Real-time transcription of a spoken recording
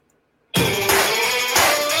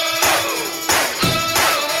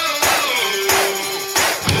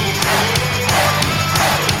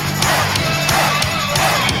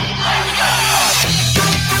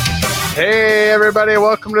everybody,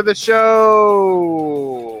 welcome to the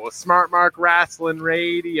show. Smart Mark Wrestling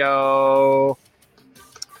Radio.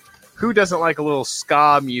 Who doesn't like a little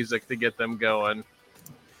ska music to get them going?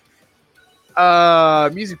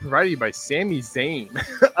 Music provided by Sami Zayn.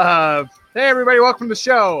 Hey everybody, welcome to the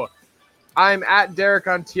show. I'm at Derek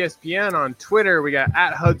on TSPN on Twitter. We got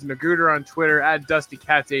at Huds Magooter on Twitter, at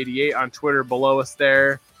DustyCats88 on Twitter below us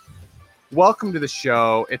there. Welcome to the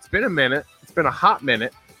show. It's been a minute. It's been a hot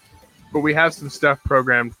minute, but we have some stuff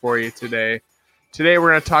programmed for you today. Today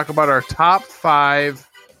we're going to talk about our top 5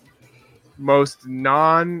 most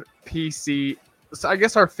non-PC, so I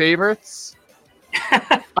guess our favorites.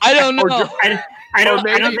 I don't know. I don't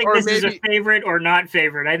think this is a favorite or not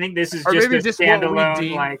favorite. I think this is just a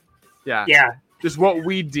standalone. Yeah. Just what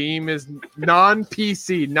we deem as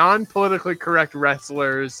non-PC, non-politically correct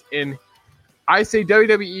wrestlers in, I say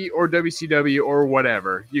WWE or WCW or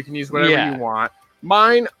whatever. You can use whatever you want.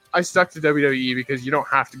 Mine, I stuck to WWE because you don't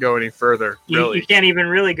have to go any further. Really, you can't even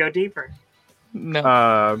really go deeper.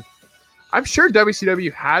 No. I'm sure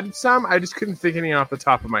WCW had some. I just couldn't think any off the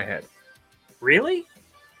top of my head. Really?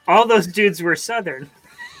 All those dudes were Southern.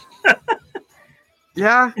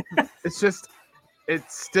 Yeah, it's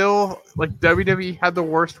still like WWE had the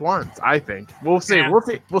worst ones. I think we'll see. Yeah. We'll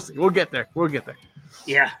see. We'll get there.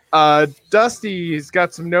 Yeah. Dusty's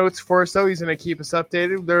got some notes for us, though. He's going to keep us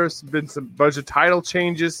updated. There's been some bunch of title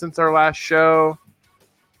changes since our last show.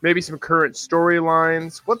 Maybe some current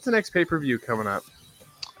storylines. What's the next pay-per-view coming up?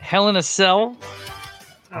 Hell in a Cell.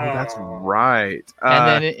 Oh, that's right.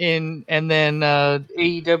 And then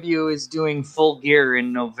AEW is doing Full Gear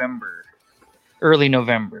in November, early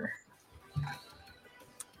November.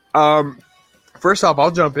 First off, I'll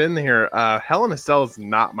jump in here. Hell in a Cell is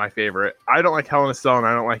not my favorite. I don't like Hell in a Cell, and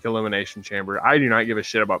I don't like Elimination Chamber. I do not give a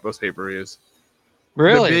shit about those pay-per-views.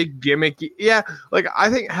 Really? The big gimmicky. Yeah, like I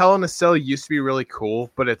think Hell in a Cell used to be really cool,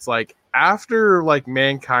 but it's like after like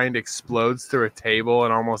Mankind explodes through a table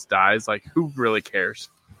and almost dies, like who really cares?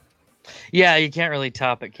 Yeah, you can't really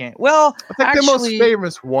top it, can't. Well, I think actually, the most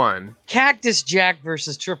famous one, Cactus Jack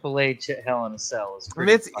versus Triple H at Hell in a Cell is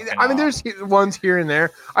pretty. There's ones here and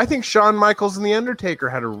there. I think Shawn Michaels and The Undertaker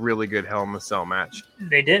had a really good Hell in a Cell match.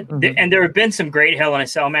 They did, and there have been some great Hell in a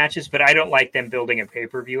Cell matches, but I don't like them building a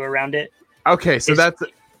pay-per-view around it. Okay, so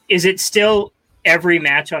is it still every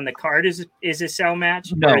match on the card is a cell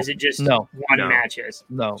match, or is it just one matches?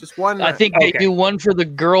 No, just one. I think they do one for the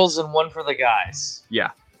girls and one for the guys. Yeah.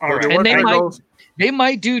 All right. And they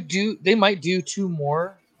might do 2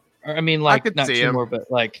 more. I mean, like not 2 more, but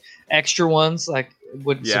like extra ones. Like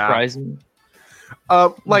wouldn't surprise me. I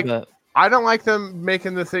don't like them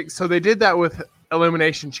making the thing. So they did that with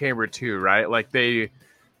Elimination Chamber too, right? Like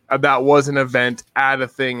that was an event at a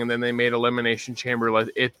thing, and then they made Elimination Chamber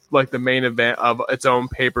like the main event of its own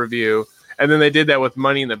pay-per-view. And then they did that with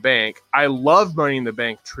Money in the Bank. I love Money in the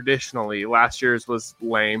Bank traditionally. Last year's was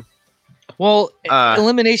lame. Well,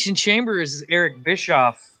 Elimination Chamber is Eric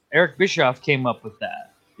Bischoff. Eric Bischoff came up with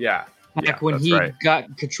that. Yeah. Back when he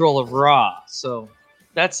got control of Raw. So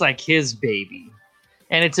that's like his baby.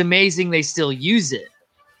 And it's amazing they still use it,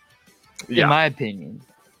 in my opinion.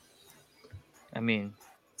 I mean,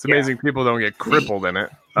 it's amazing people don't get crippled in it.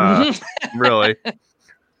 Really.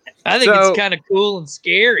 I think it's kind of cool and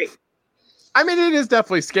scary. I mean, it is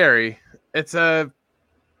definitely scary. It's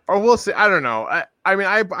or we'll see. I don't know.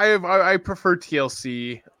 I prefer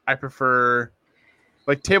TLC. I prefer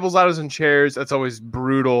like tables, ladders, and chairs. That's always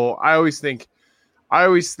brutal. I always think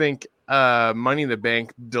Money in the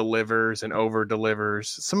Bank delivers and over delivers.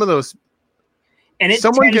 Some of those, and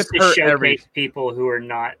someone gets hurt showcase people who are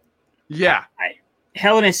not. Yeah,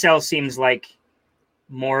 Hell in a Cell seems like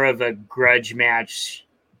more of a grudge match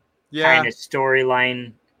kind of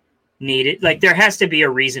storyline needed. Like there has to be a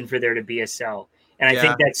reason for there to be a cell. And I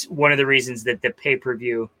think that's one of the reasons that the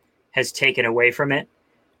pay-per-view has taken away from it,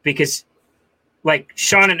 because like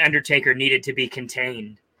Shawn and Undertaker needed to be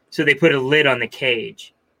contained. So they put a lid on the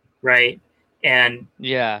cage, right? And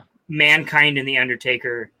Mankind and the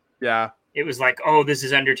Undertaker. Yeah. It was like, oh, this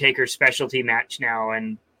is Undertaker's specialty match now.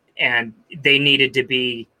 And they needed to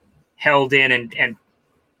be held in and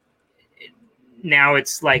now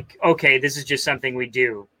it's like, okay, this is just something we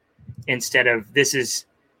do instead of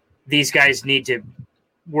these guys need to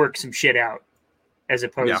work some shit out as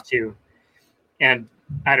opposed to, and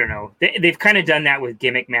I don't know. They've kind of done that with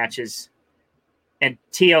gimmick matches, and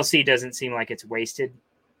TLC doesn't seem like it's wasted.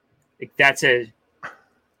 Like that's a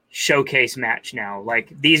showcase match now.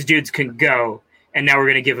 Like these dudes can go, and now we're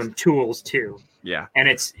going to give them tools too. Yeah. And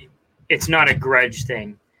it's not a grudge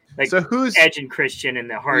thing. Like so who's Edge and Christian and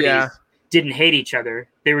the Hardys. didn't hate each other.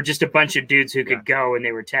 They were just a bunch of dudes who could go, and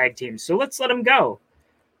they were tag teams. So let's let them go.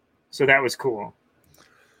 So that was cool.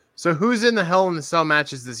 So who's in the Hell in the Cell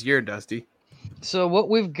matches this year, Dusty? So what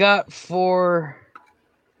we've got for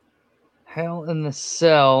Hell in the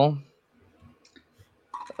Cell,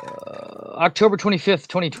 October 25th,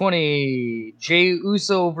 2020, Jey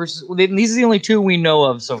Uso versus... These are the only two we know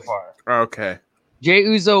of so far. Okay. Jey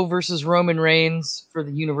Uso versus Roman Reigns for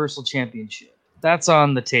the Universal Championship. That's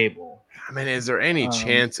on the table. I mean, is there any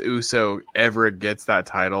chance Uso ever gets that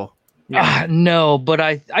title? No, but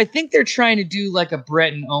I think they're trying to do like a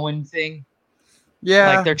Brett and Owen thing.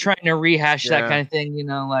 Yeah. Like they're trying to rehash that kind of thing,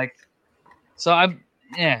 like. So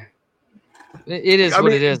it is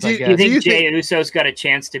what it is. Do you think Jey Uso's got a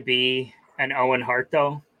chance to be an Owen Hart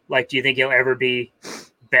though? Like, do you think he'll ever be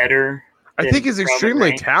better? I think he's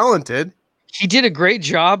extremely talented. He did a great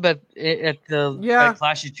job at the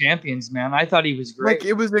Clash of Champions, man. I thought he was great. Like,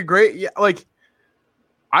 it was a great,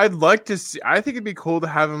 I'd like to see. I think it'd be cool to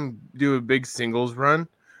have him do a big singles run,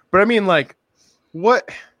 but I mean, like, what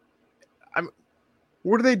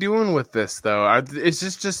are they doing with this though? It's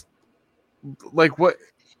just like what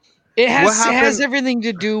it has everything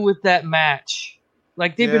to do with that match.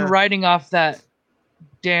 Like they've been writing off that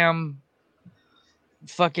damn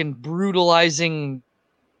fucking brutalizing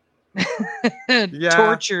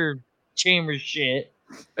torture chamber shit.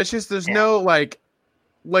 It's just there's no like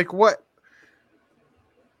what.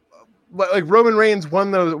 Like Roman Reigns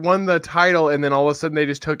won the title, and then all of a sudden they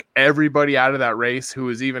just took everybody out of that race who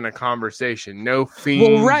was even a conversation. No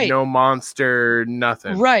Fiend, no Monster,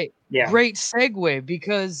 nothing. Right. Yeah. Great segue,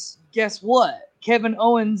 because guess what? Kevin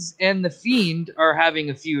Owens and the Fiend are having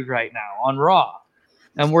a feud right now on Raw,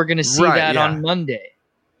 and we're going to see that on Monday.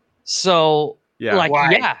 So,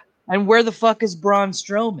 and where the fuck is Braun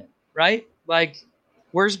Strowman? Right? Like,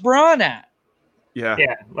 where's Braun at? Yeah.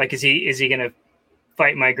 Yeah. Like, is he going to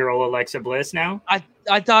fight my girl Alexa Bliss now?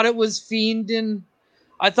 I thought it was Fiend, and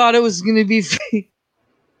I thought it was going to be Fiend.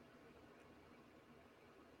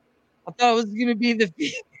 I thought it was going to be the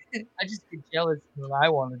Fiend. I just get jealous of what I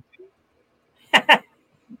wanted to.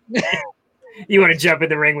 You want to jump in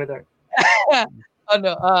the ring with her? Oh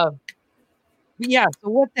no. Yeah. So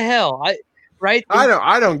what the hell?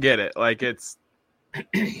 I don't get it. Like it's.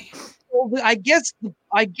 Well, I guess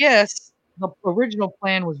the original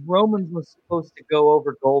plan was Roman was supposed to go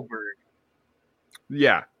over Goldberg.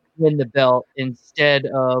 Yeah. Win the belt instead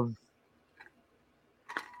of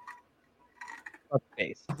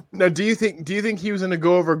face. Now, do you think he was going to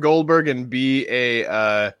go over Goldberg and be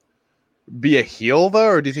a heel though,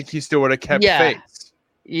 or do you think he still would have kept face?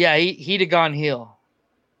 Yeah, he'd have gone heel.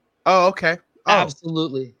 Oh, okay. Oh.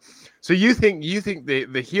 Absolutely. So you think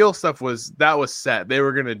the heel stuff was set? They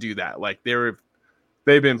were going to do that. Like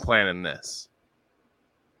they've been planning this.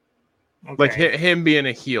 Okay. Like him being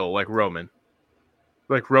a heel, like Roman.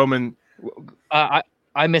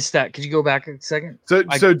 I missed that. Could you go back a second?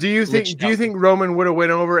 So do you think Roman would have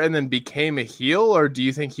went over and then became a heel, or do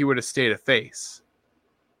you think he would have stayed a face?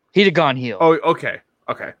 He'd have gone heel. Oh, okay.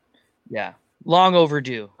 Okay. Yeah. Long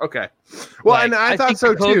overdue. Okay. Well, and I thought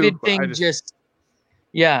so too. The COVID thing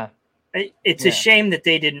yeah. It's a shame that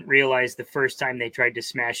they didn't realize the first time they tried to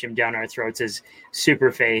smash him down our throats as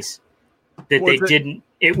Superface that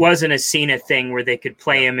it wasn't a Cena thing where they could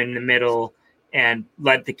play him in the middle and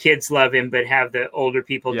let the kids love him, but have the older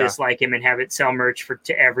people dislike him and have it sell merch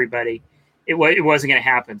to everybody. It wasn't going to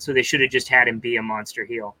happen. So they should have just had him be a monster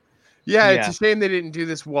heel. Yeah, it's a shame they didn't do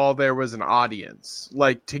this while there was an audience,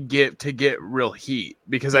 like to get real heat,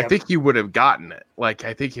 because I think he would have gotten it. Like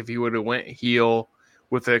I think if he would have went heel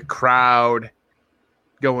with a crowd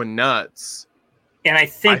going nuts. And I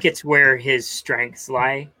think it's where his strengths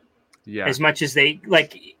lie. Yeah. As much as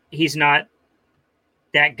he's not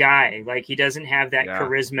that guy. Like he doesn't have that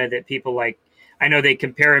charisma that people like. I know they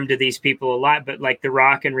compare him to these people a lot, but like The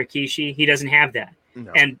Rock and Rikishi, he doesn't have that.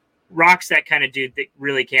 No. And Rock's that kind of dude that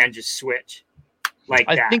really can just switch like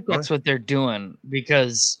that. I think that's what they're doing,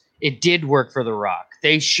 because it did work for The Rock.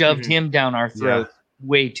 They shoved him down our throat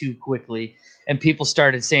way too quickly, and people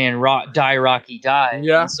started saying die Rocky die.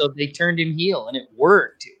 Yeah. And so they turned him heel, and it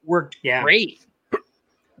worked. It worked great.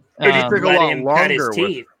 But he took a lot longer cut his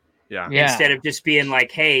teeth. Yeah. Instead of just being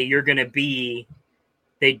like, hey, you're going to be...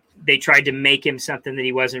 They tried to make him something that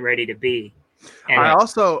he wasn't ready to be. And I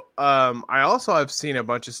also have seen a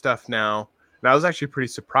bunch of stuff now, and I was actually pretty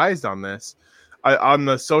surprised on this. On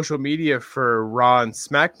the social media for Raw and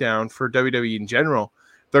SmackDown, for WWE in general,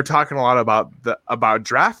 they're talking a lot about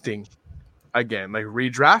drafting again, like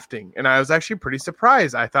redrafting, and I was actually pretty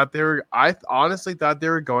surprised. I honestly thought they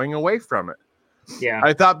were going away from it. Yeah,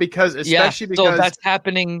 I thought because so that's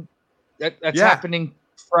happening. That's happening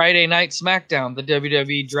Friday night SmackDown, the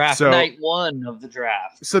WWE draft, night 1 of the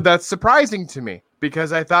draft. So that's surprising to me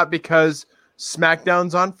because I thought because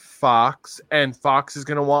SmackDown's on Fox and Fox is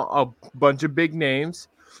going to want a bunch of big names,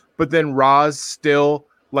 but then Raw's still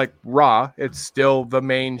like Raw. It's still the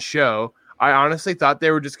main show. I honestly thought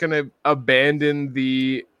they were just going to abandon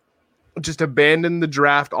the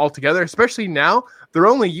draft altogether, especially now they're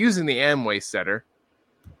only using the Amway Center.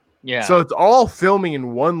 Yeah. So it's all filming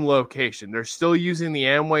in one location. They're still using the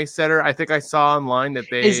Amway Center. I think I saw online that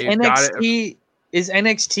they got it. Is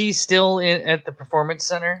NXT still at the Performance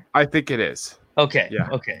Center? I think it is. Okay. Yeah.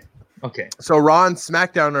 Okay. So Raw and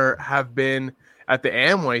SmackDown have been at the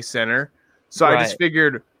Amway Center. So I just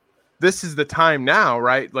figured this is the time now,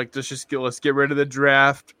 right? Like let's get rid of the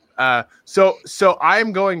draft. So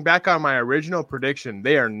I'm going back on my original prediction.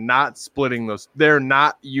 They are not splitting those. They're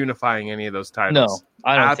not unifying any of those titles. No,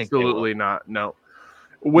 I don't think absolutely not. No.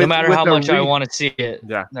 No matter how much I want to see it,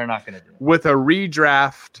 they're not going to do it. With a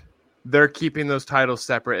redraft, they're keeping those titles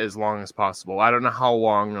separate as long as possible. I don't know how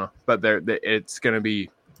long, but it's going to be.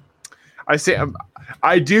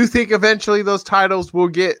 I do think eventually those titles will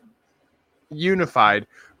get unified,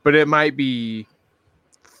 but it might be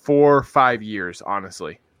 4 or 5 years,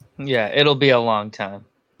 honestly. Yeah, it'll be a long time.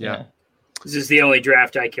 Yeah. This is the only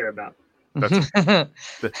draft I care about. That's right.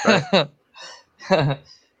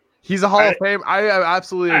 He's a Hall of Fame. I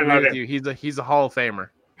absolutely agree with you. He's a Hall of Famer.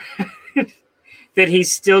 That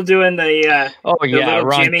he's still doing the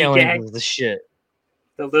Ron Jimmy Kelly gag. is the shit.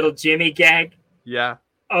 The little Jimmy gag. Yeah.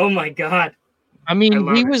 Oh my god. I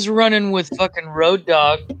mean, he was running with fucking Road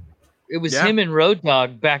Dogg. It was him and Road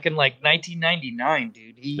Dogg back in like 1999,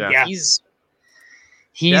 dude. He's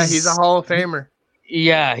a Hall of Famer.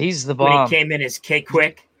 Yeah, he's the bomb. When he came in as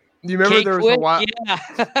K-Quick. You remember there was a while? Yeah.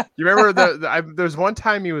 You remember there's one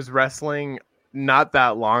time he was wrestling not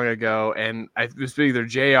that long ago, and it was either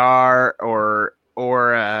JR or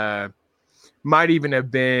might even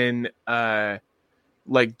have been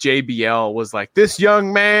like JBL was like, this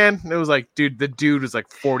young man. And it was like, dude, the dude was like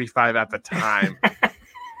 45 at the time.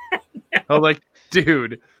 I was like,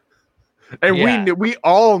 dude, and we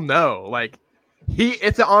all know, like,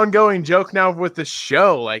 it's an ongoing joke now with the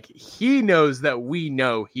show. Like, he knows that we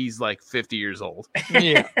know he's like 50 years old.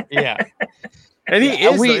 Yeah. And he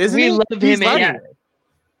is. We love him anyway.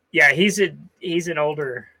 Yeah, he's an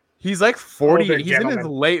older. He's like 40. Older he's gentleman. in his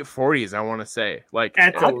late 40s, I want to say. Like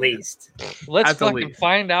at the least. Let's fucking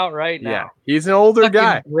find out right now. Yeah, he's an older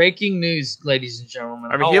guy. Breaking news, ladies and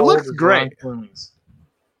gentlemen. I mean, he looks great.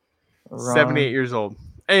 78 years old.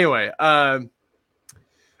 Anyway,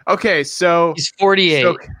 okay, so he's 48.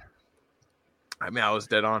 So, I mean, I was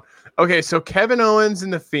dead on. Okay, so Kevin Owens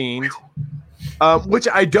and The Fiend, which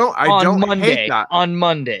I don't hate that. On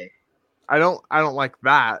Monday. I don't like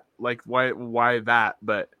that. Like, why that?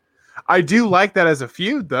 But I do like that as a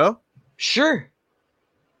feud, though. Sure.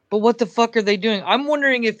 But what the fuck are they doing? I'm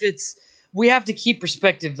wondering if we have to keep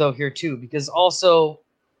perspective though here too, because also,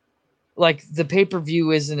 like, the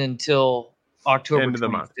pay-per-view isn't until October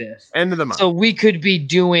 25th. End of the month. So we could be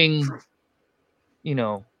doing,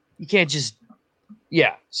 you can't just,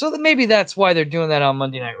 So maybe that's why they're doing that on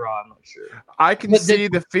Monday Night Raw. I'm not sure. I can see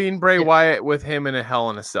the Fiend Bray Wyatt with him in a Hell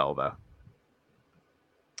in a Cell, though.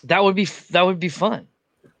 That would be fun.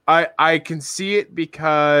 I can see it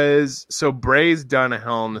because Bray's done a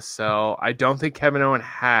Hell in a Cell. I don't think Kevin Owens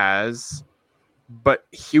has, but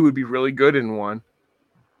he would be really good in one.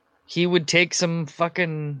 He would take some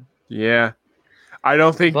fucking I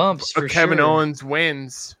don't think bumps for Kevin sure. Owens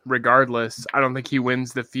wins regardless. I don't think he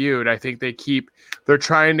wins the feud. I think they're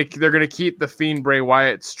going to keep the Fiend Bray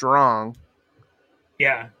Wyatt strong.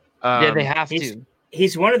 Yeah. They have to.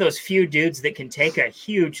 He's one of those few dudes that can take a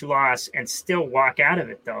huge loss and still walk out of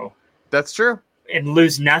it, though. That's true. And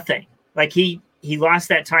lose nothing. Like, he lost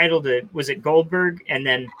that title to, was it Goldberg? And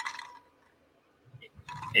then,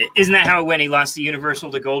 isn't that how it went? He lost the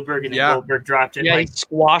Universal to Goldberg, and then Goldberg dropped it. Yeah, he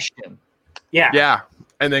squashed him. Yeah. Yeah.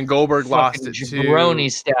 And then Goldberg lost it to jabroni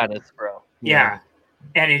status, bro. Yeah.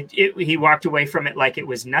 And he walked away from it like it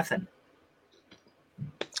was nothing.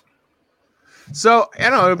 So, I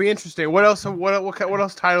don't know, it'll be interesting. What else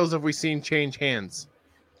titles have we seen change hands?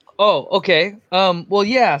 Oh, okay.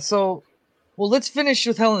 So let's finish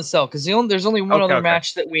with Hell in a Cell, because there's only one other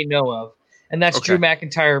match that we know of, and that's Drew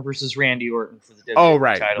McIntyre versus Randy Orton for the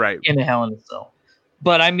WWE title in a Hell in a Cell.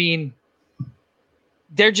 But I mean,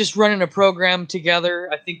 they're just running a program together.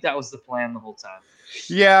 I think that was the plan the whole time.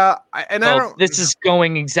 Yeah, this is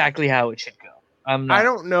going exactly how it should go. I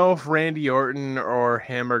don't know if Randy Orton or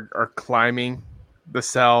him are climbing the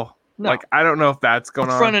cell. No. Like, I don't know if that's going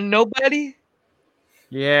on. In front of nobody?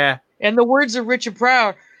 Yeah. And the words of Richard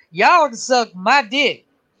Pryor, y'all can suck my dick.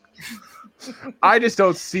 I just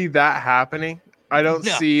don't see that happening. I don't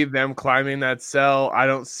see them climbing that cell. I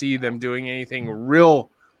don't see them doing anything real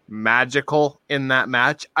magical in that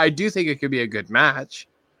match. I do think it could be a good match.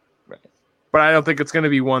 Right. But I don't think it's going to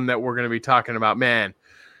be one that we're going to be talking about, man,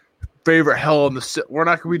 favorite Hell in the Cell. We're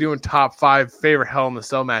not going to be doing top 5 favorite Hell in the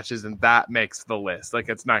Cell matches, and that makes the list. Like,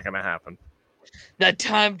 it's not going to happen. That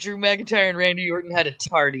time Drew McIntyre and Randy Orton had a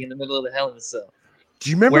party in the middle of the Hell in the Cell. Do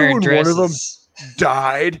you remember when one of them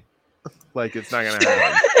died? Like, it's not going to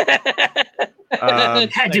happen.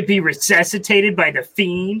 Had to be resuscitated by the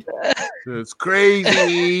Fiend. It's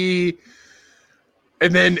crazy.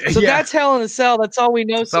 And then, that's Hell in the Cell. That's all we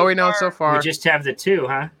know. That's all we know so far. We just have the 2,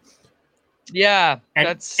 huh? Yeah,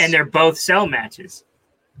 and they're both cell matches.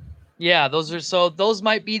 Yeah, those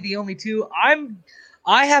might be the only 2.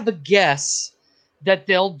 I have a guess that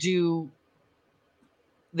they'll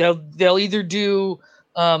either do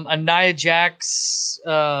a Nia Jax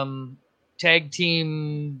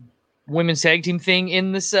women's tag team thing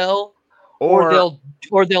in the cell, or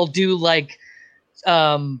they'll do like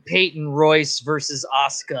Peyton Royce versus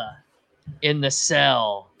Asuka in the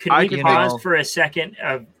cell. Could we pause for a second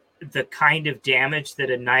of the kind of damage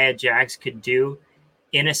that a Nia Jax could do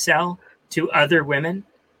in a cell to other women?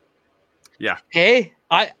 Yeah. Hey,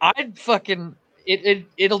 I'd fucking I'd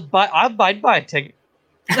buy a ticket.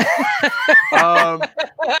 I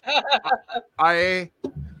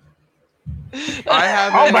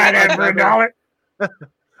have. I'll buy that for $1.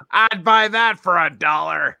 I'd buy that for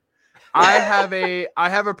 $1. I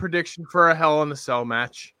have a prediction for a Hell in a Cell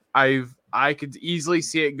match. I could easily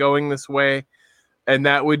see it going this way, and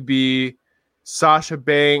that would be Sasha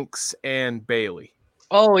Banks and Bayley.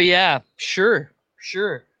 Oh yeah, sure.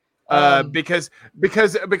 Because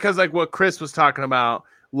like what Chris was talking about,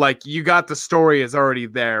 like you got the story is already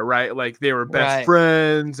there, right? Like they were best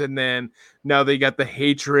friends, and then now they got the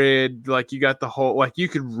hatred. Like you got the whole, like you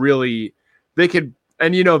could really, they could,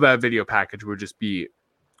 and that video package would just be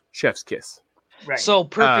chef's kiss. Right. So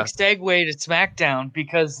perfect segue to SmackDown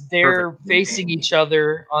because they're facing each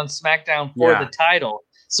other on SmackDown for the title.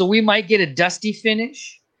 So we might get a dusty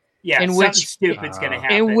finish. Yeah, in which stupid's going to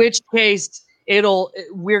happen. In which case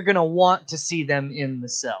we're going to want to see them in the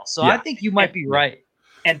cell. So I think you might be right.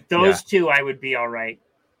 And those 2 I would be all right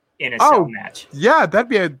in a cell match. Yeah, that'd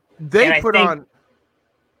be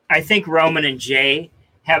I think Roman and Jay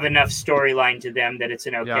have enough storyline to them that it's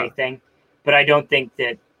an okay thing. But I don't think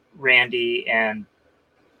that Randy and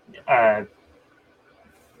the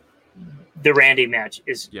Randy match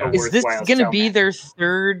is a worthwhile. Is this going to be their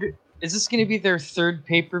third? Is this going to be their third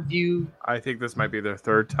pay-per-view? I think this might be their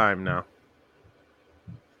 3rd time now.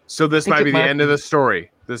 So this might be the end of the story.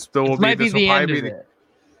 Might be the end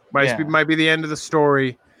of the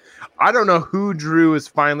story. I don't know who Drew is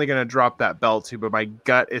finally going to drop that belt to, but my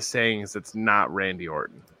gut is saying it's not Randy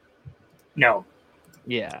Orton. No.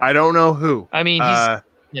 Yeah. I don't know who. I mean,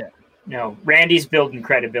 no, Randy's building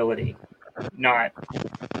credibility, not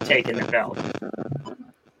taking the belt.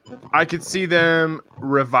 I could see them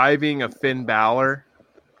reviving a Finn Balor.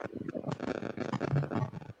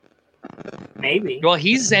 Maybe. Well,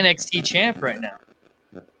 he's NXT champ right now.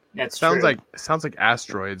 That's sounds true. Sounds like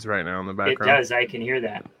asteroids right now in the background. It does. I can hear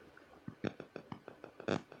that.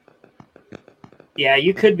 Yeah,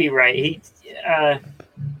 you could be right.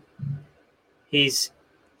 He's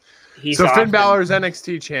so Finn Balor's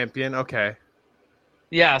NXT champion. Okay.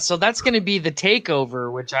 Yeah, so that's going to be the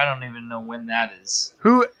takeover, which I don't even know when that is.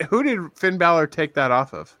 Who did Finn Balor take that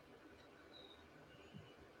off of?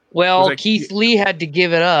 Well, Keith Lee had to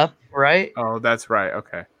give it up, right? Oh, that's right.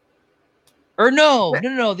 Okay. Or no,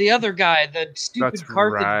 the other guy, the stupid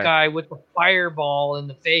Carthage guy with the fireball in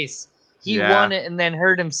the face. He won it and then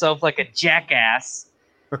hurt himself like a jackass.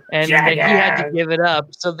 And then he had to give it up.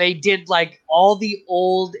 So they did like all the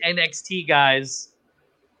old NXT guys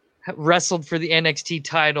wrestled for the NXT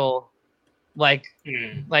title. Like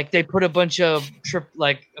they put a bunch of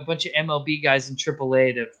MLB guys in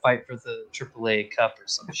AAA to fight for the AAA Cup or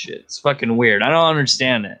some shit. It's fucking weird. I don't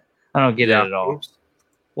understand it. I don't get it at all. Oops.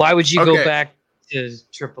 Why would you go back to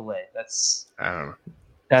AAA? I don't know.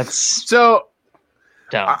 That's so.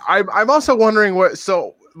 Dumb. I'm also wondering what.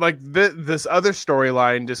 So like this other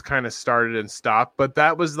storyline just kind of started and stopped, but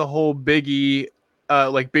that was the whole Biggie,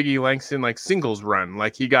 Biggie Langston singles run.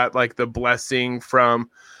 Like he got like the blessing from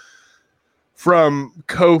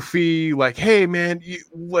Kofi, like, hey man,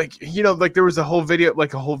 there was a whole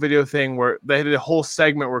video thing where they had a whole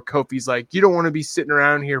segment where Kofi's like, you don't want to be sitting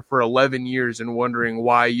around here for 11 years and wondering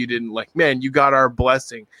why you didn't, like, man, you got our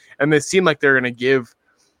blessing. And it seemed like they're going to give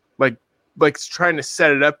like trying to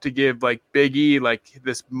set it up to give like Big E like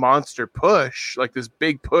this monster push, like this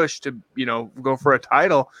big push to, you know, go for a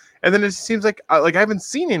title. And then it seems like I haven't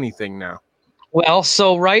seen anything now. Well,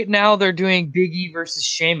 so right now they're doing Big E versus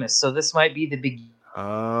Sheamus, so this might be the big.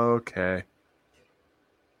 Okay.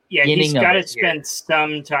 Yeah, he's got to spend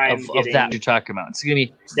some time of that you're talking about. It's gonna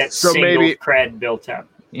be that single cred built up.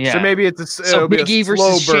 Yeah. So maybe it's Big E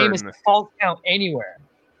versus Sheamus. Falls count anywhere.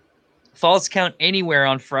 Falls count anywhere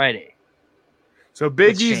on Friday. So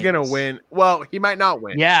Big E's gonna win. Well, he might not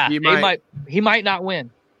win. Yeah, he might not win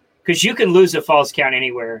because you can lose a falls count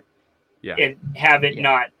anywhere. Yeah, and have it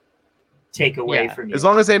not take away from you. As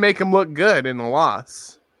long as they make him look good in the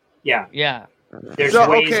loss. Yeah. Yeah. There's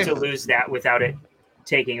ways to lose that without it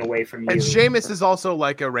taking away from you. And Sheamus is also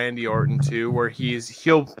like a Randy Orton too, where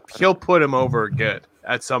he'll put him over good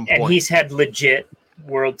at some point. And he's had legit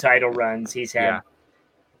world title runs. He's had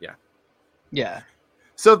Yeah.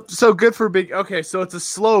 So good for Big. Okay, so it's a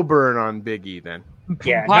slow burn on Big E then.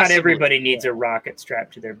 Yeah, not everybody needs a rocket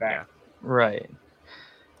strapped to their back. Right.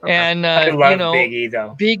 Okay. And I love Big E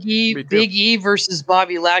though. Big E versus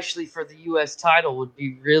Bobby Lashley for the U.S. title would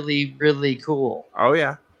be really, really cool. Oh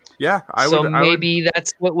yeah, yeah. Maybe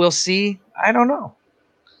that's what we'll see. I don't know.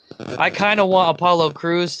 I kind of want Apollo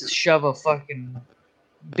Crews to shove a fucking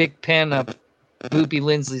big pen up Boopy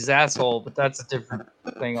Lindsley's asshole, but that's a different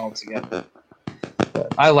thing altogether.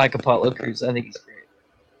 But I like Apollo Crews. I think he's great.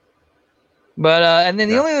 But and then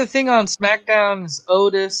the only other thing on SmackDown is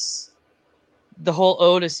Otis. The whole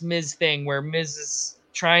Otis Miz thing where Miz is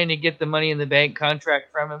trying to get the Money in the Bank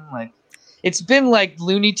contract from him. Like, it's been like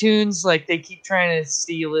Looney Tunes. Like, they keep trying to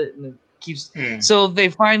steal it and it keeps. So they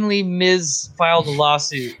finally Miz filed a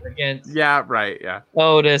lawsuit against.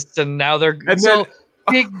 Otis, and now they're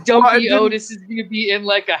big dumpy Otis is gonna be in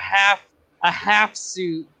like a half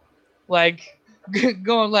suit, like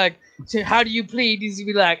going like, how do you plead? He's gonna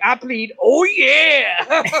be like, I plead, oh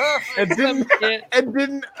yeah. And didn't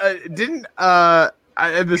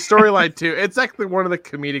the storyline too. It's actually one of the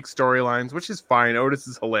comedic storylines, which is fine. Otis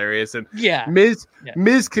is hilarious, and Miz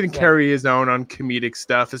can carry his own on comedic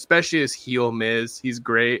stuff, especially as heel Miz. He's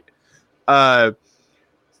great. I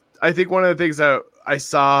think one of the things that I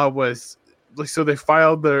saw was like, so they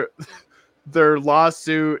filed their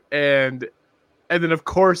lawsuit, and then of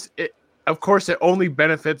course it only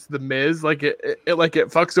benefits the Miz. Like it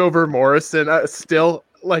fucks over Morrison still.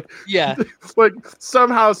 Like like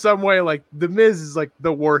somehow, some way, like the Miz is like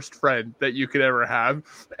the worst friend that you could ever have,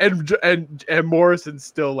 and Morrison's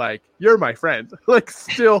still like, you're my friend, like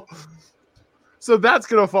still. So that's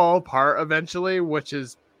gonna fall apart eventually, which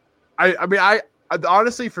is, I mean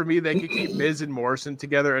honestly, for me, they could keep Miz and Morrison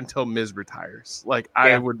together until Miz retires. Like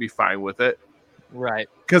I would be fine with it, right?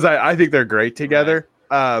 Because I think they're great together.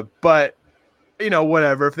 Right. But you know,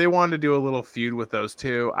 whatever. If they wanted to do a little feud with those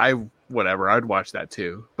two, I'd watch that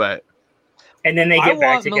too. But and then they get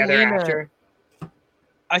back together after.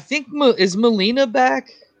 I think is Melina back?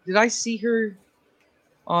 Did I see her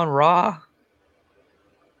on Raw?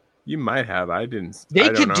 You might have. I didn't. They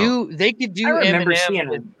could do Eminem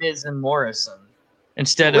with Miz and Morrison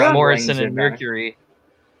instead of Morrison and Mercury.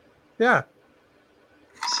 Yeah.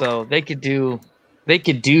 So they could do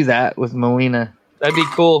that with Melina. That'd be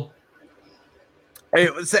cool.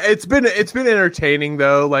 It's been entertaining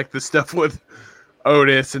though, like the stuff with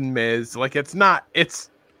Otis and Miz. Like it's nothing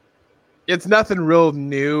real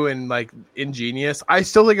new and like ingenious. I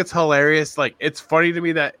still think it's hilarious. Like it's funny to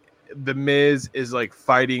me that the Miz is like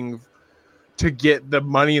fighting to get the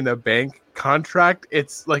Money in the Bank contract.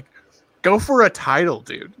 It's like, go for a title,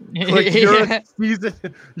 dude. Like you're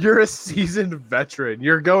a seasoned veteran.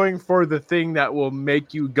 You're going for the thing that will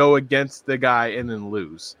make you go against the guy and then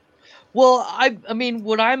lose. Well, I mean,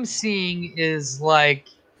 what I'm seeing is like,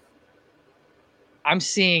 I'm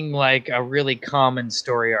seeing like a really common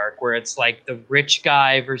story arc where it's like the rich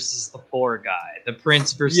guy versus the poor guy, the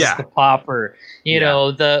prince versus the pauper, you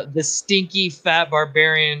know, the stinky fat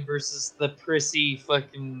barbarian versus the prissy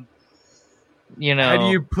fucking, you know. How do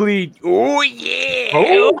you plead? Oh yeah,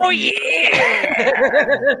 oh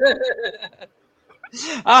yeah.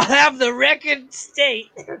 I'll have the record state.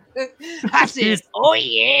 I said, oh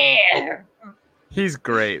yeah. He's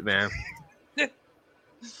great, man.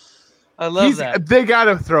 I love that. They got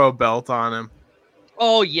to throw a belt on him.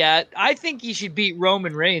 Oh yeah, I think he should beat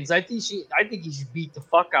Roman Reigns. I think he should beat the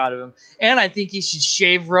fuck out of him, and I think he should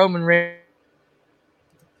shave Roman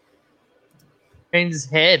Reigns'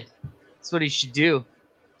 head. That's what he should do.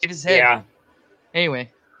 Shave his head. Yeah. Anyway,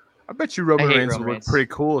 I bet you Roman Reigns would look pretty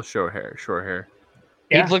cool with short hair.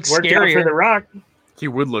 Yeah, he'd look scarier for The Rock. He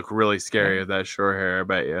would look really scary with that short hair, I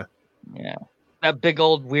bet you. Yeah. that big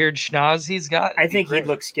old weird schnoz he's got. I think he'd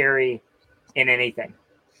look scary in anything.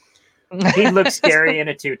 He'd look scary in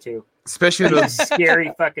a tutu. Especially those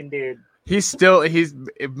scary fucking dude. He's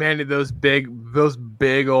man, those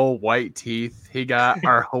big old white teeth he got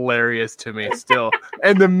are hilarious to me still.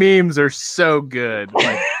 And the memes are so good.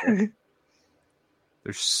 Like,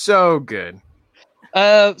 they're so good.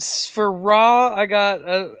 For Raw, I got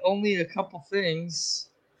only a couple things.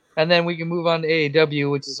 And then we can move on to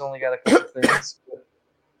AEW, which has only got a couple things.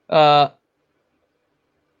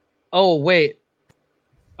 Oh, wait.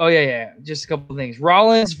 Oh, yeah. Just a couple things.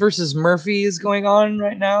 Rollins versus Murphy is going on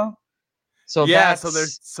right now. So yeah,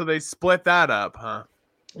 so they split that up, huh?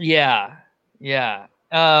 Yeah. Do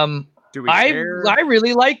we share? I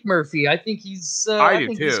really like Murphy. I think he's I do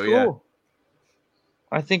think too, he's cool. yeah.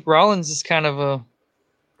 I think Rollins is kind of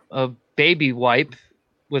a baby wipe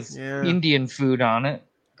with Indian food on it.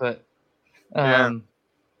 But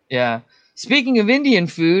yeah. Speaking of Indian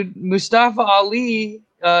food, Mustafa Ali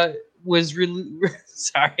was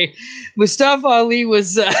sorry. Mustafa Ali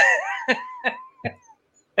was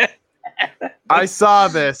I saw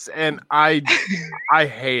this and I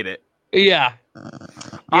hate it. Yeah.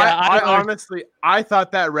 I honestly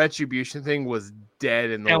thought that Retribution thing was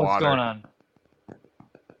dead in the water. What's going on?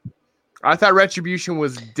 I thought Retribution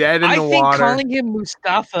was dead in the water. I think calling him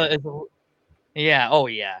Mustafa is oh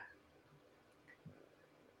yeah.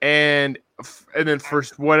 And then for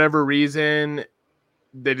whatever reason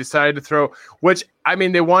they decided to throw, which I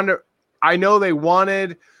mean they wanted.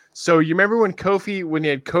 So you remember when he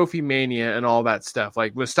had Kofi Mania and all that stuff,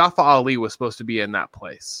 like Mustafa Ali was supposed to be in that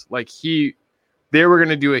place. Like they were going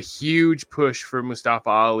to do a huge push for Mustafa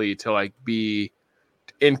Ali to like be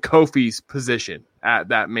in Kofi's position at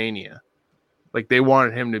that Mania. Like they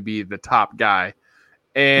wanted him to be the top guy.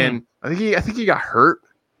 And I think he got hurt.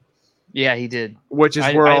 Yeah, he did. Which is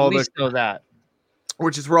where all the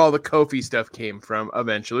Kofi stuff came from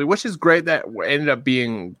eventually, which is great. That ended up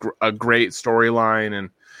being a great storyline. And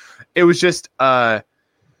it was just,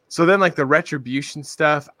 so then like the Retribution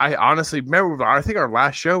stuff, I honestly remember, I think our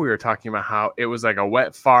last show we were talking about how it was like a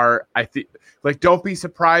wet fart. I think like, don't be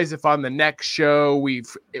surprised if on the next show we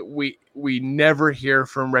never hear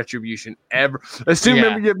from Retribution ever.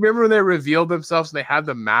 Remember when they revealed themselves and they had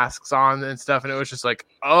the masks on and stuff, and it was just like,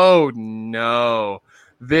 oh no,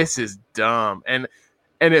 this is dumb. And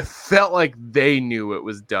it felt like they knew it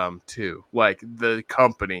was dumb too, like the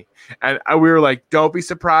company. And we were like, don't be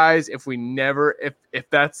surprised if we never, if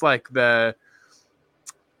that's like the,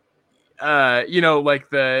 like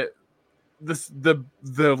the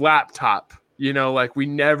laptop, like we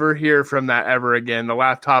never hear from that ever again. The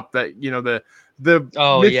laptop that, the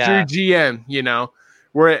Mr. GM,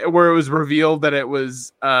 where it was revealed that it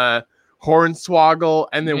was Hornswoggle,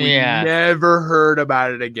 and then we never heard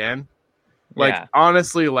about it again. Like,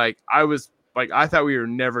 honestly, like I thought we were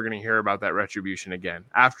never going to hear about that Retribution again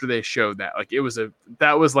after they showed that. Like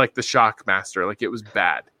that was like the Shockmaster. Like it was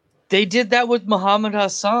bad. They did that with Muhammad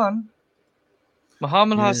Hassan.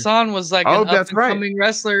 Muhammad Hassan was like an up-and-coming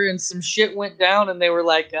wrestler, and some shit went down, and they were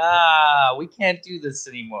like, we can't do this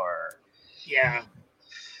anymore. Yeah.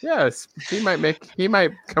 Yes, he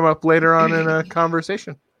might come up later on in a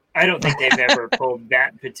conversation. I don't think they've ever pulled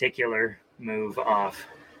that particular move off.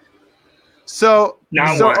 Okay.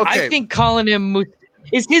 I think calling him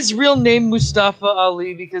is his real name Mustafa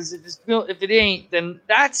Ali, because if it ain't, then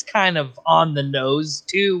that's kind of on the nose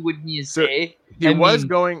too, wouldn't you say? He was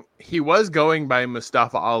going by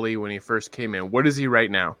Mustafa Ali when he first came in. What is he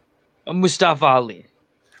right now? Mustafa Ali.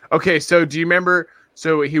 Okay, so do you remember?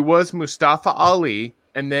 So he was Mustafa Ali,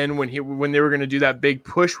 and then when they were going to do that big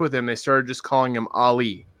push with him, they started just calling him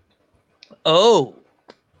Ali. Oh,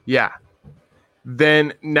 yeah.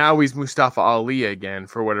 Then now he's Mustafa Ali again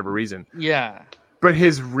for whatever reason. Yeah. But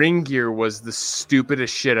his ring gear was the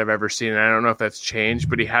stupidest shit I've ever seen. And I don't know if that's changed,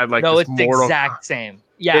 but he had like it's the exact same.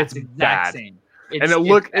 Yeah, it's exact bad. Same.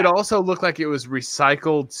 It also looked like it was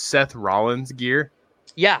recycled Seth Rollins gear.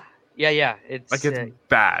 Yeah. It's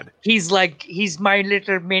bad. He's my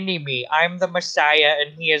little mini-me. I'm the Messiah,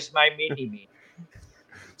 and he is my mini-me.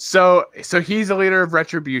 So he's the leader of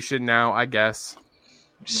Retribution now, I guess.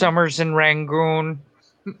 Summers in Rangoon.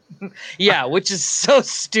 Yeah, which is so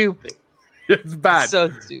stupid. It's bad.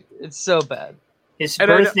 So stupid. It's so bad. His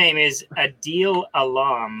birth name is Adil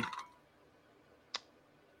Alam.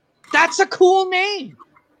 That's a cool name.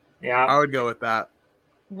 Yeah. I would go with that.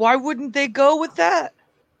 Why wouldn't they go with that?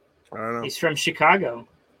 I don't know. He's from Chicago.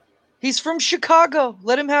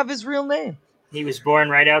 Let him have his real name. He was born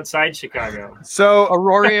right outside Chicago. So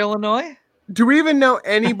Aurora, Illinois? Do we even know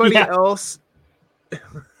anybody else?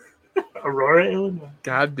 Aurora, Illinois.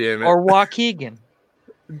 God damn it. Or Waukegan.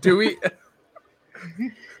 Do we?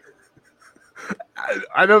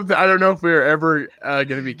 I don't know if we're ever going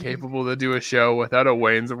to be capable to do a show without a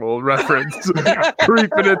Wayne's World reference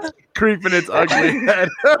creeping its ugly head,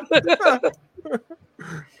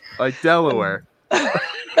 like Delaware.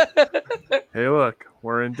 Hey, look,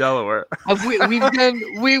 we're in Delaware.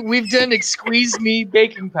 We've done Squeeze Me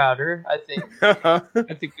baking powder. I think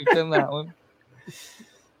we've done that one.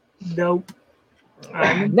 Nope.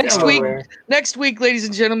 Next week, ladies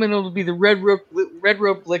and gentlemen, it'll be the red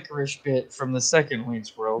rope licorice bit from the second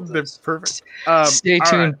Wayne's World. That's perfect. Stay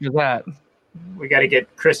tuned for that. We got to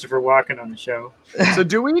get Christopher Walken on the show. So,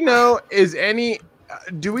 do we know of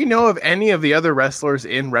any of the other wrestlers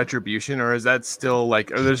in Retribution, or is that still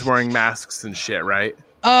like, are they just wearing masks and shit? Right?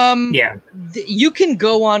 Yeah. You can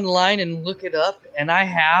go online and look it up, and I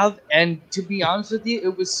have. And to be honest with you,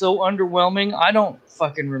 it was so underwhelming. I don't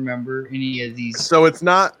fucking remember any of these. So it's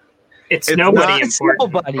not. It's nobody. It's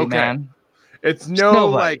nobody, okay. Man. It's no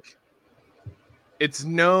nobody. It's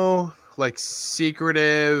no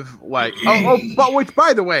secretive like. But which,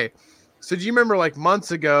 by the way, so do you remember like months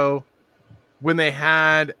ago when they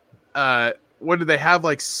had what did they have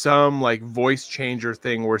like some like voice changer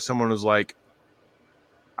thing where someone was like,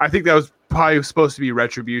 I think that was probably supposed to be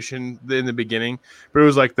Retribution in the beginning, but it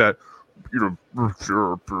was like that, like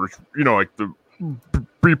the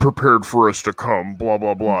be prepared for us to come, blah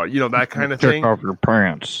blah blah, that kind of thing. Take off your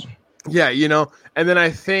pants. Yeah, and then I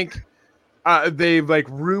think they've like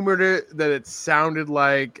rumored it that it sounded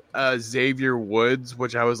like Xavier Woods,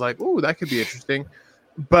 which I was like, ooh, that could be interesting.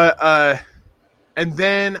 But and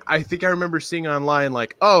then I think I remember seeing online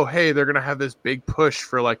like, oh, hey, they're gonna have this big push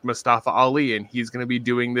for like Mustafa Ali, and he's gonna be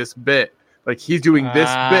doing this bit, like he's doing this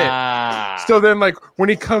bit. So then like when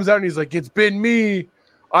he comes out and he's like, it's been me,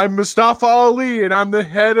 I'm Mustafa Ali, and I'm the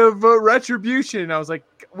head of Retribution. And I was like,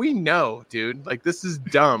 we know, dude. Like, this is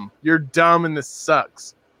dumb. You're dumb, and this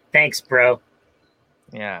sucks. Thanks, bro.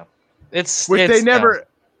 Yeah, which they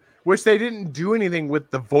didn't do anything with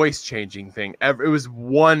the voice changing thing ever. It was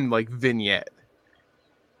one like vignette,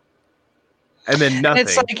 and then nothing.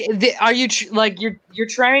 It's like, are you you're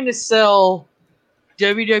trying to sell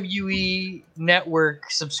WWE Network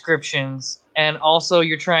subscriptions, and also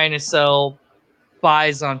you're trying to sell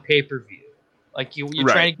buys on pay-per-view. Like you're right.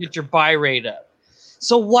 Trying to get your buy rate up.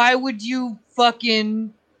 So why are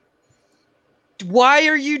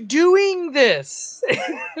you doing this?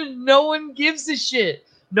 No one gives a shit.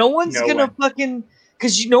 No one's fucking,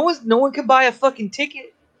 because no one can buy a fucking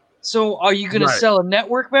ticket. So are you gonna sell a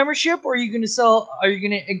network membership, or are you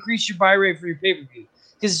gonna increase your buy rate for your pay-per-view?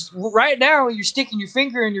 Because right now you're sticking your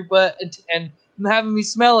finger in your butt and having me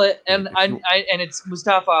smell it, and it's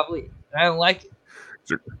Mustafa Ali. I don't like it.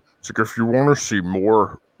 It's like, if you want to see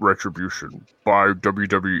more Retribution, buy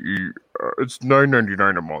WWE. It's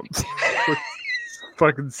 $9.99 a month.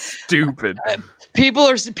 Fucking stupid.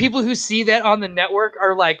 People who see that on the network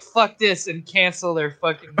are like, fuck this, and cancel their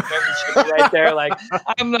fucking membership right there. Like,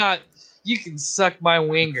 you can suck my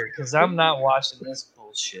winger, because I'm not watching this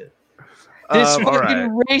bullshit. This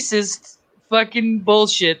fucking racist fucking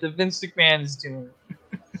bullshit that Vince McMahon is doing.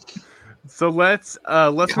 So let's move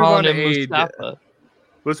on to AEW.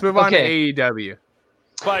 Let's move on to AEW.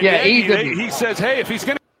 AEW. He says, hey, if he's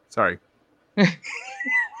going to... Sorry.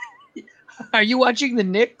 Are you watching the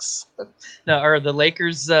Knicks? No, or the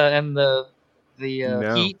Lakers and the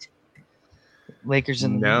no. Heat? Lakers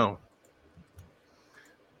and the No.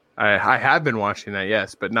 I have been watching that,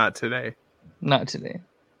 yes, but not today. Not today.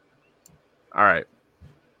 All right.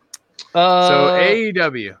 So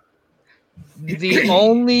AEW. The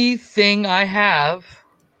only thing I have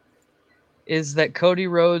is that Cody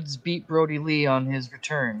Rhodes beat Brody Lee on his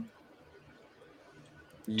return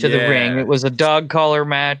to the ring. It was a dog collar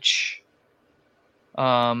match.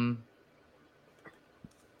 And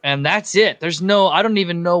that's it. I don't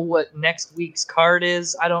even know what next week's card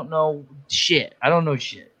is. I don't know shit. The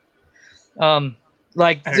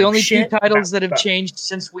only two titles that have changed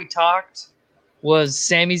since we talked was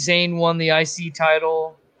Sami Zayn won the IC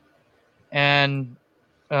title, and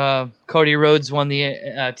Cody Rhodes won the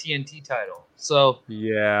TNT title. So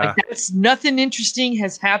that's nothing interesting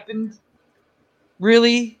has happened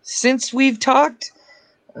really since we've talked.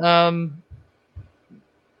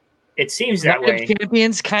 It seems that way.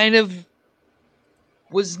 Champions kind of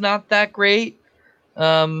was not that great.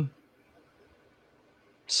 So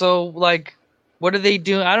like, what are they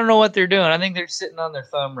doing? I don't know what they're doing. I think they're sitting on their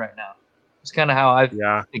thumb right now. It's kind of how I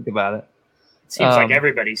think about it. It seems like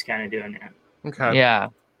everybody's kind of doing that. Okay. Yeah.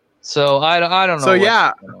 So I don't know. So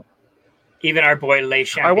even our boy Le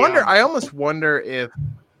Champion. I almost wonder if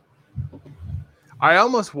I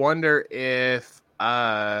almost wonder if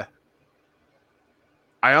AEW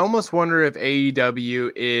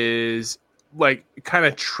is like kind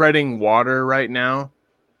of treading water right now,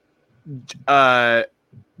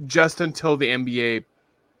 just until the NBA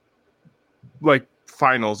like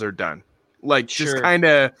finals are done. Like just kind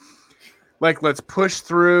of like, let's push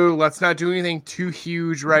through. Let's not do anything too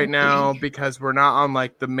huge right now because we're not on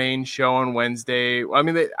like the main show on Wednesday. I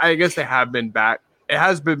mean, I guess they have been back. It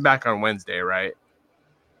has been back on Wednesday, right?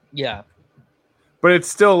 Yeah. But it's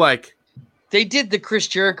still like, they did the Chris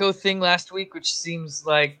Jericho thing last week, which seems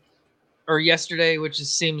like, or yesterday, which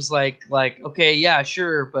seems like, okay, yeah,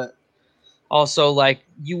 sure. But also like,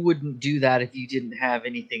 you wouldn't do that if you didn't have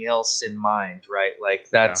anything else in mind, right? Like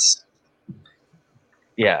that's,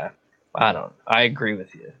 yeah. I agree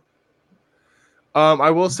with you. I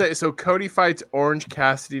will say, so Cody fights Orange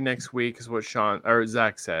Cassidy next week is what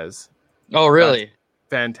Zach says. Oh, really? That's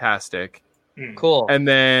fantastic. Cool. And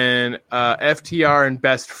then FTR and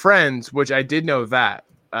Best Friends, which I did know that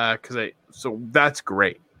so that's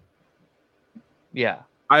great. Yeah.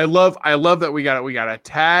 I love that we got a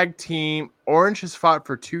tag team. Orange has fought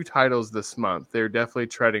for 2 titles this month. They're definitely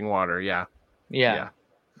treading water. Yeah. Yeah.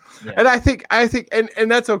 And I think,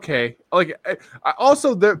 and that's okay. Like, I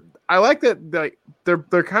also I like that like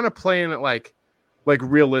they're kind of playing it like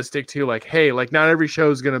realistic too. Like, hey, like not every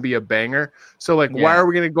show is gonna be a banger. So like, why are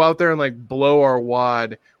we gonna go out there and like blow our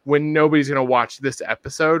wad when nobody's gonna watch this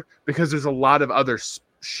episode? Because there's a lot of other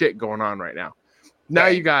shit going on right now. Now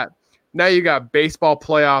you got baseball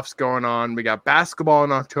playoffs going on. We got basketball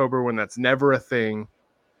in October when that's never a thing.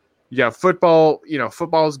 You got football.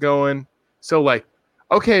 Football's going. So like.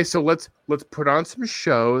 Okay, so let's put on some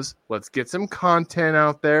shows. Let's get some content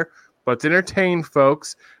out there. Let's entertain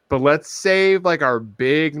folks, but let's save like our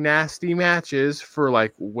big nasty matches for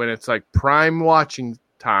like when it's like prime watching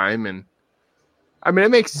time. And I mean,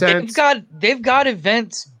 it makes sense. They've got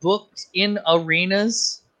events booked in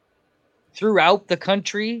arenas throughout the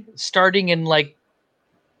country, starting in like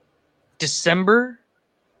December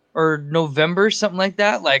or November, something like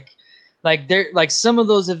that. Like they're like some of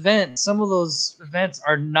those events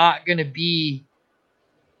are not going to be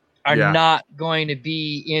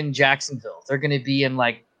in Jacksonville. They're going to be in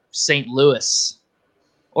like St. Louis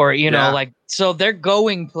or like, so they're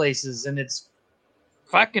going places and it's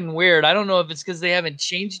fucking weird. I don't know if it's because they haven't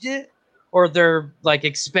changed it or they're like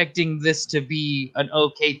expecting this to be an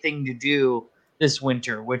okay thing to do this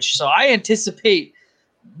winter, so I anticipate,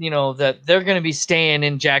 that they're going to be staying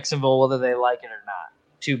in Jacksonville, whether they like it or not.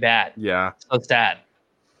 Too bad. Yeah. So sad.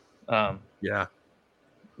 Yeah.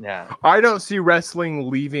 Yeah. I don't see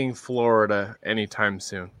wrestling leaving Florida anytime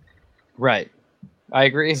soon. Right. I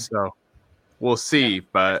agree. So we'll see,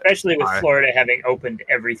 but especially with Florida having opened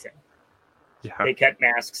everything. Yeah. They cut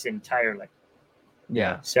masks entirely.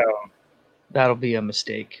 Yeah. So that'll be a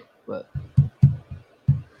mistake, but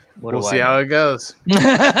we'll see how it goes.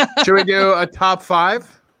 Should we do a top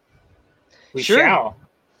 5? We shall.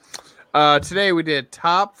 Today we did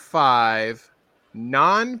top 5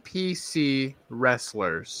 non-PC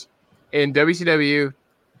wrestlers in WCW,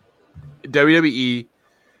 WWE,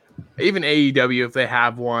 even AEW if they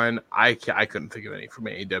have one. I couldn't think of any from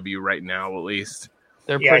AEW right now, at least.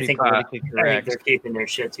 They're pretty politically correct. I think they're keeping their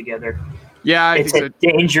shit together. Yeah, it's a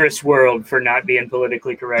dangerous world for not being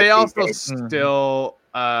politically correct. They also still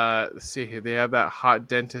let's see here. They have that hot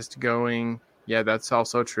dentist going. Yeah, that's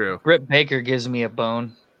also true. Britt Baker gives me a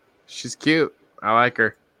bone. She's cute. I like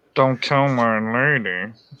her. Don't tell my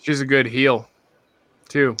lady. She's a good heel,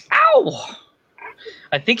 too. Ow!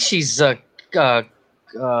 I think she's Adam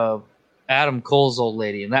Cole's old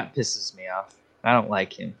lady, and that pisses me off. I don't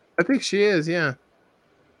like him. I think she is, yeah.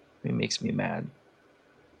 He makes me mad.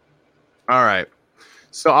 All right.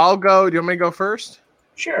 So I'll go. Do you want me to go first?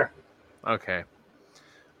 Sure. Okay.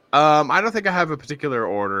 I don't think I have a particular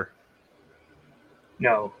order.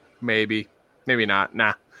 No. Maybe not.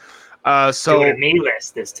 Nah. So do a me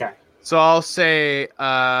list this time. So I'll say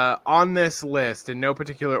on this list in no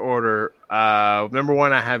particular order. Number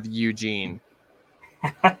 1, I have Eugene.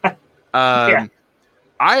 I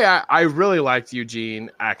really liked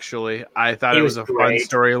Eugene. Actually, I thought it was a fun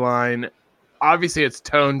storyline. Obviously, it's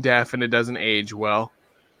tone deaf and it doesn't age well.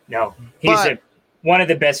 No, he's one of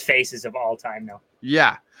the best faces of all time, though.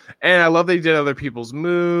 Yeah. And I love that he did other people's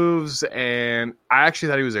moves, and I actually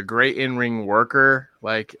thought he was a great in-ring worker.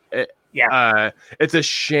 It's a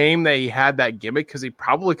shame that he had that gimmick because he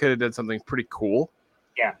probably could have done something pretty cool.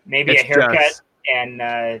 Yeah, maybe a haircut and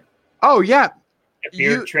a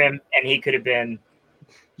beard trim, and he could have been.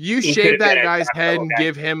 You shave that guy's head and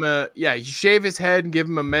give him you shave his head and give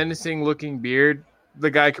him a menacing-looking beard. the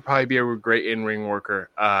guy could probably be a great in-ring worker.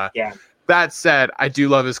 Yeah. That said, I do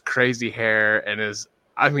love his crazy hair and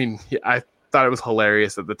I thought it was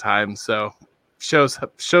hilarious at the time. So shows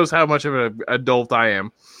how much of an adult I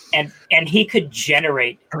am. And he could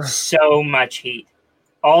generate so much heat.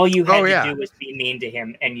 All you had to do was be mean to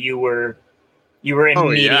him, and you were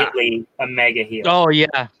immediately a mega heel. Oh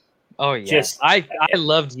yeah. I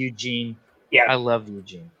loved Eugene. Yeah, I loved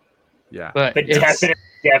Eugene. Yeah, but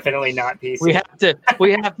definitely not PC.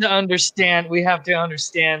 We have to understand. We have to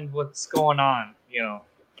understand what's going on.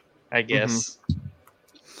 I guess.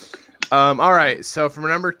 All right. So for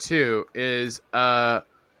number 2 is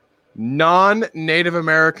non-Native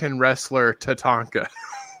American wrestler Tatanka.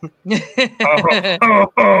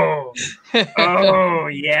 Oh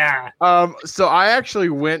yeah. So I actually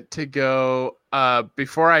went to go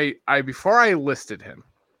before I listed him.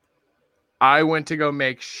 I went to go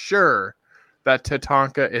make sure that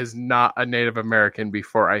Tatanka is not a Native American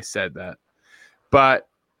before I said that. But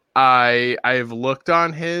I've looked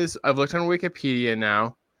on Wikipedia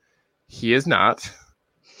now. He is not.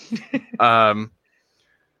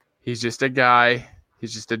 He's just a guy.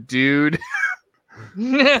 He's just a dude.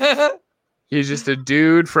 He's just a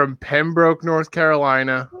dude from Pembroke, North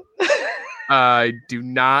Carolina. I do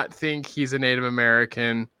not think he's a Native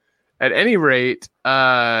American. At any rate,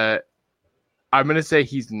 I'm going to say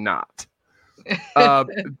he's not.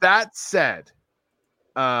 That said,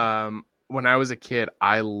 when I was a kid,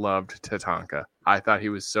 I loved Tatanka. I thought he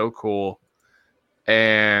was so cool.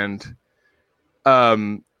 And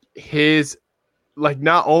his, like,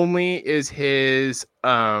 not only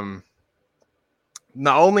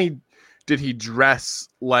did he dress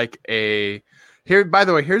like by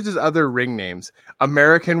the way, here's his other ring names: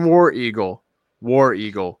 American War Eagle,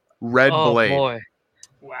 Red Blade. Boy.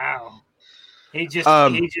 Wow. He just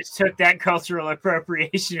took that cultural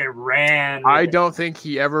appropriation and ran. I don't think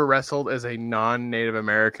he ever wrestled as a non-Native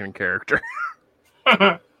American character.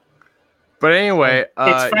 But anyway,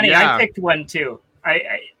 it's funny. Yeah. I picked one too.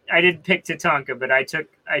 I didn't pick Tatanka, but I took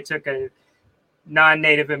a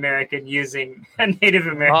non-Native American using a Native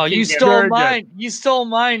American. Oh, you stole mine. You stole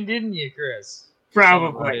mine, didn't you, Chris?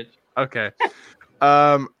 Probably. Okay.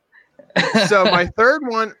 So my third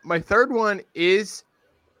one is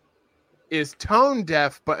tone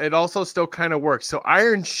deaf, but it also still kind of works. So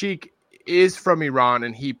Iron Sheik is from Iran,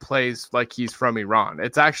 and he plays like he's from Iran.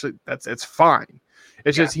 It's actually it's fine.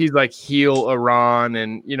 It's just he's like heel Iran,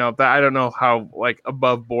 and I don't know how like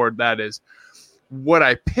above board that is. What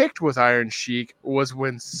I picked with Iron Sheik was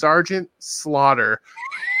when Sergeant Slaughter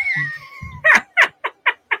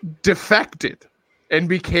defected and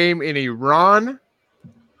became an Iran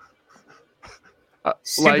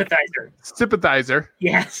sympathizer.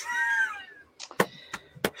 Yes.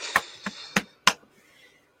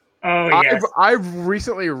 Oh yes. I've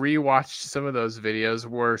recently rewatched some of those videos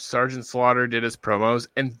where Sergeant Slaughter did his promos,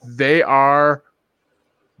 and they are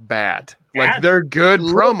bad. Like, they're good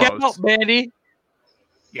promos. Look out, Mandy.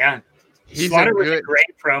 Yeah. Slaughter was a great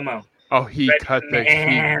promo. Oh,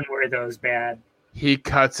 were those bad. He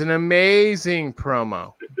cuts an amazing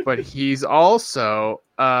promo, but he's also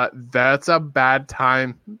that's a bad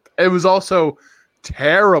time. It was also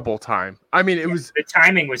terrible time. I mean, the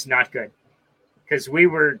timing was not good because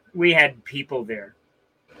we had people there.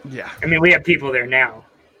 Yeah. I mean, we have people there now,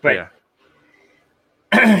 but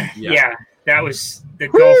yeah, that was the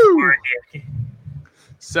Gulf War.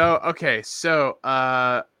 So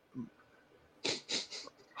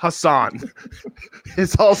Hassan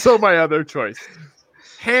is also my other choice.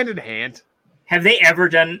 Hand in hand. Have they ever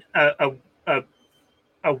done a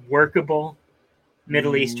workable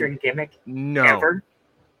Middle Eastern gimmick? No. Ever?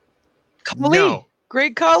 Khali. No.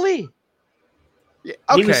 Great Khali. Yeah,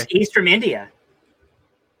 okay. He's from India.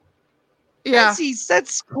 Yeah.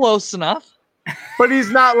 That's close enough. But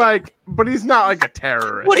he's not like a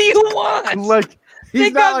terrorist. What do you want? Like, he's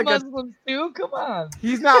they not got like Muslims too. Come on.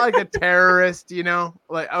 He's not like a terrorist,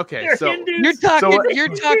 Like, okay, Hindus.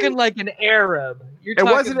 You're talking like an Arab. It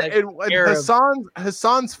wasn't. Arab.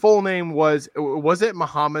 Hassan's full name was it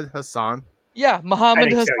Muhammad Hassan? Yeah,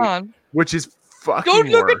 Muhammad Hassan. Which is fucking. Don't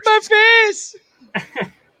look at my face.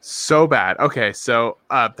 So bad. Okay, so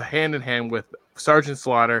the hand in hand with Sergeant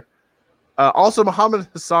Slaughter. Also, Muhammad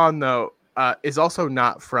Hassan though is also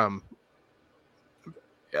not from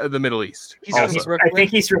the Middle East. I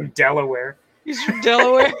think he's from Delaware. He's from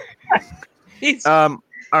Delaware. All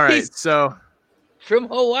right, so from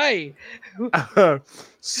Hawaii.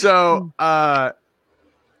 So the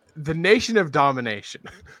Nation of Domination,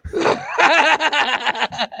 a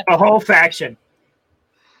whole faction,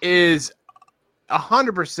 is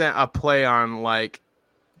 100% a play on like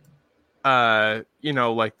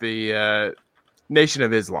like the Nation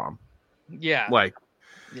of Islam. Yeah. Like,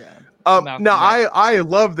 yeah. No, I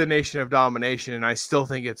love the Nation of Domination, and I still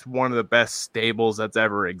think it's one of the best stables that's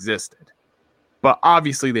ever existed. But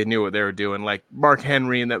obviously, they knew what they were doing. Like Mark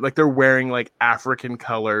Henry, and that, like they're wearing like African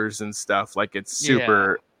colors and stuff. Like it's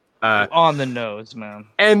super on the nose, man.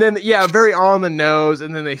 And then very on the nose.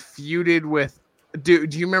 And then they feuded with. Do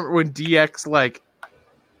you remember when DX like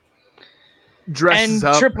dresses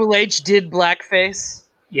up? Triple H did blackface.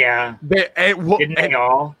 Yeah, didn't they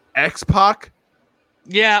all? X-Pac.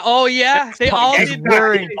 Yeah. Oh yeah. They all did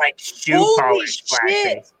wearing like shoe polish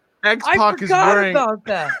blackface. X-Pac is wearing about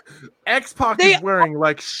that. X-Pac is wearing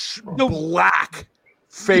like black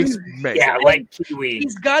face makeup. Yeah, like Kiwi.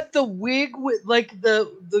 He's got the wig with like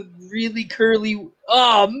the really curly.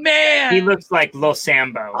 Oh man, he looks like Lo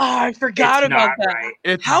Sambo. Oh, I forgot about that. Right.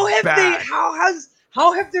 It's how have bad.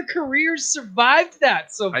 how have their careers survived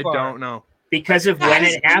that so far? I don't know. Because of when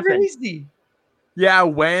it happened. Crazy. Yeah,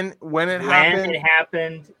 when it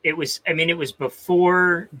happened, it was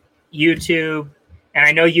before YouTube, and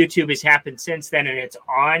I know YouTube has happened since then, and it's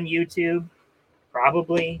on YouTube,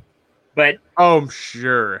 probably. But I'm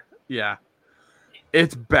sure, yeah,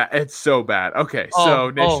 it's bad. It's so bad. Okay,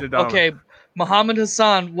 okay. Muhammad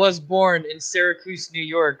Hassan was born in Syracuse, New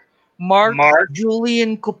York. Mark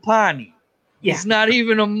Julian Copani. Yeah. He's not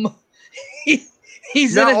even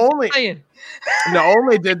he's not an only Italian. Not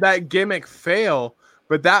only did that gimmick fail,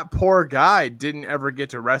 but that poor guy didn't ever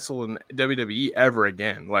get to wrestle in WWE ever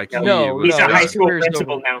again. Like he's a high school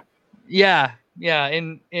principal now. Yeah,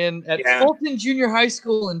 at Fulton Junior High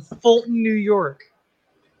School in Fulton, New York.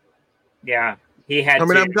 Yeah, he had. I'm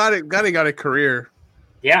glad he got a career.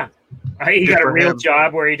 Yeah, he got a real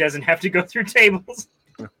job where he doesn't have to go through tables.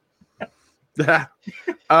 Yeah.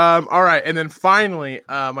 All right, and then finally,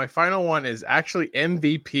 my final one is actually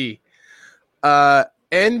MVP.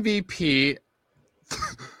 MVP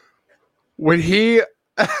when he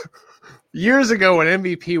years ago when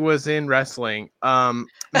MVP was in wrestling,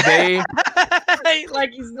 they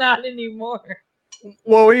like he's not anymore.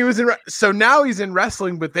 Well, he was so now he's in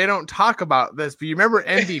wrestling, but they don't talk about this. But you remember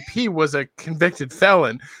MVP was a convicted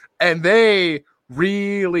felon, and they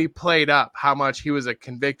really played up how much he was a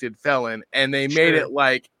convicted felon, and they made it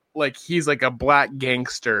like he's like a black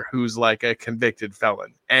gangster who's like a convicted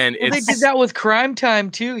felon. And they did that with Crime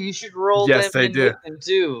Time too. You should roll them in with them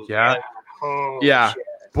too. Yeah. Shit.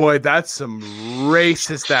 Boy, that's some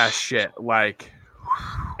racist ass shit. Like,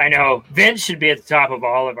 I know Vince should be at the top of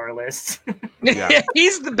all of our lists. Yeah.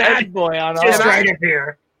 He's the bad boy on all. Just right up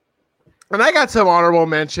here. And I got some honorable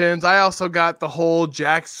mentions. I also got the whole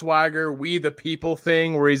Jack Swagger, We the People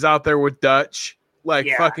thing where he's out there with Dutch,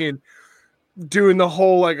 fucking doing the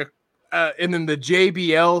whole and then the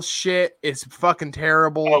JBL shit is fucking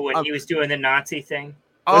terrible. Oh, when he was doing the Nazi thing?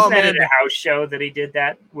 Wasn't that at a house show that he did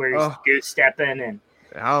that where he's goose stepping and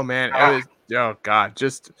oh man, it was god,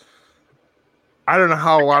 just I don't know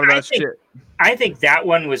how a lot of that shit. I think that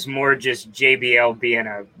one was more just JBL being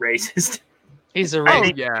a racist. He's a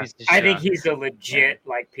racist. Piece of shit. I think he's a legit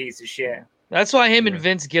piece of shit. That's why him and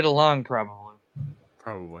Vince get along, probably.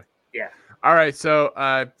 Yeah. All right, so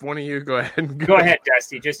one of you go ahead. Go ahead,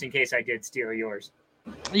 Dusty, just in case I did steal yours.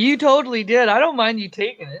 You totally did. I don't mind you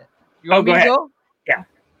taking it. You want me to go? Yeah.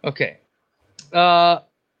 Okay. All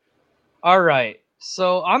right.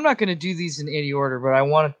 So I'm not going to do these in any order, but I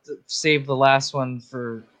wanted to save the last one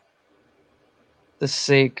for the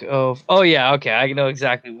sake of. Oh yeah, okay. I know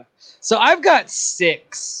exactly what. So I've got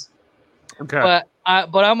 6. Okay. But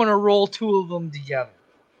I'm going to roll 2 of them together.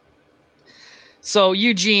 So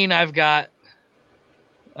Eugene, I've got.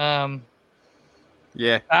 Yeah.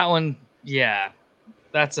 That one. Yeah.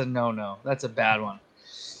 That's a no. That's a bad one.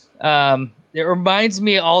 It reminds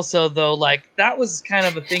me also though, that was kind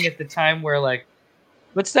of a thing at the time where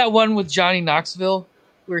what's that one with Johnny Knoxville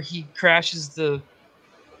where he crashes the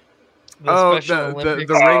Special Olympics?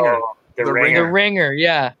 The Ringer. The Ringer. The Ringer,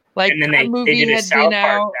 yeah. And then they did a South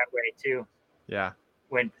Park that way too. Yeah.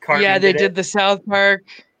 When Cartman did the South Park.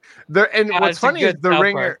 What's funny is the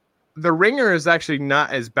Ringer. The Ringer is actually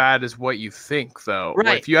not as bad as what you think, though.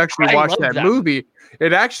 Right. If you actually watch that movie,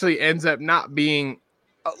 it actually ends up not being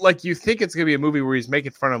you think it's going to be a movie where he's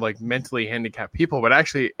making fun of mentally handicapped people, but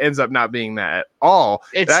actually ends up not being that at all.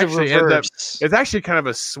 It's it's actually kind of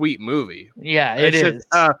a sweet movie. Yeah, it is.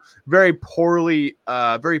 Very poorly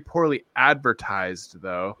advertised,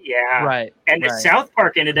 though. Yeah, right. And the South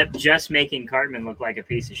Park ended up just making Cartman look like a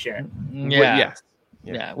piece of shit. Yeah,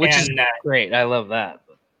 which is great. I love that.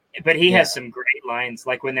 But he has some great lines,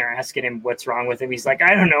 like when they're asking him what's wrong with him, he's like,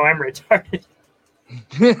 "I don't know, I'm retarded."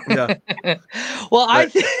 Yeah. Well,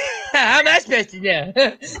 How am I supposed to know?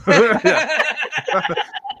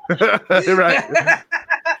 Right.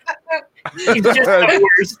 He's just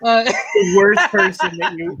the worst person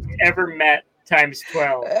that you've ever met times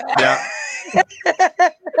 12. Yeah.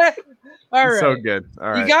 All right. So good. All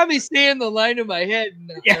right. You got me saying the line in my head,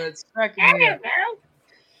 and it's cracking me up.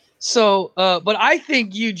 So, but I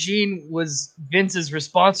think Eugene was Vince's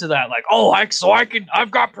response to that, like, "Oh, I've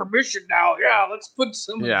got permission now. Yeah, let's put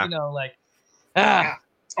some, like,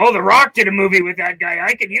 Oh, The Rock did a movie with that guy.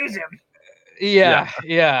 I could use him." Yeah.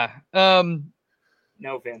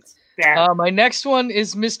 No, Vince. My next one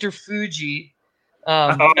is Mr. Fuji.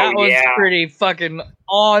 That one's pretty fucking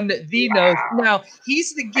on the nose. Now,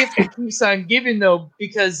 he's the gift that keeps on giving, though,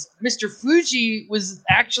 because Mr. Fuji was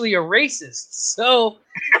actually a racist. So,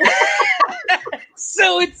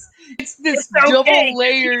 it's this double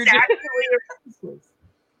layered.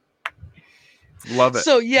 Love it.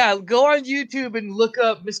 So yeah, go on YouTube and look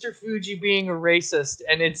up Mr. Fuji being a racist,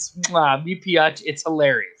 and it's it's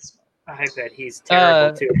hilarious. I bet he's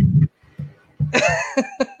terrible too.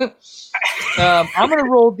 I'm gonna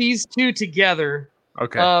roll these two together.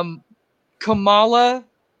 Okay. Kamala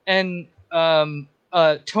and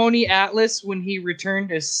Tony Atlas when he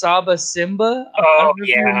returned as Saba Simba. I don't know if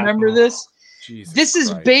you remember this. Jesus this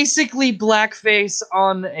is Christ. basically blackface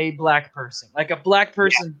on a black person, like a black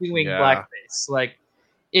person doing blackface. Like,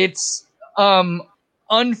 it's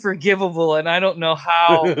unforgivable, and I don't know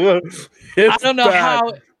how.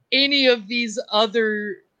 How any of these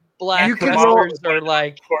other black wrestlers are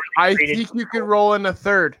like. I think you could roll in a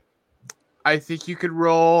third. I think you could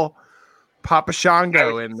roll Papa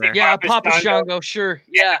Shango in there. Yeah, Papa Shango, sure.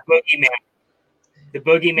 Yeah, the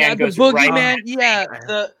Boogeyman goes the Boogeyman, right. Yeah,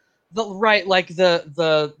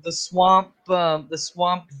 the swamp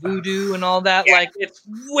voodoo and all that. Yeah. Like, it's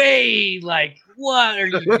way like, what are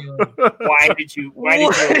you doing? Why did you allow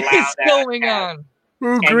that? What's going on?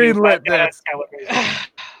 Who greenlit this?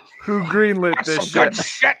 Who greenlit this shit?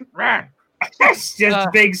 It's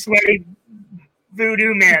just big sweaty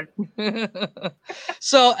voodoo man.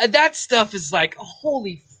 So that stuff is like,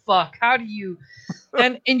 holy fuck! How do you?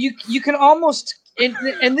 And you can almost.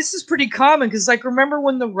 And this is pretty common because, like, remember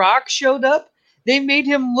when The Rock showed up? They made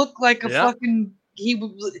him look like a fucking. He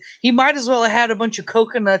might as well have had a bunch of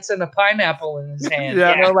coconuts and a pineapple in his hand.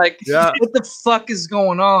 Yeah. You know, like, what the fuck is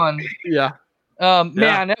going on? Yeah.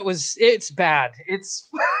 Man, it's bad. It's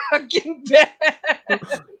fucking bad. Yeah.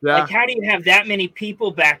 Like, how do you have that many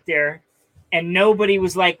people back there and nobody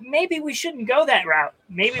was like, maybe we shouldn't go that route.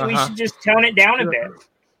 Maybe we should just tone it down a bit.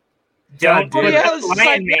 Don't put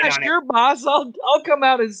sure, boss. I'll come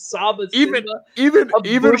out as Saba. Even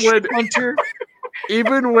when hunter.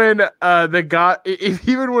 Even when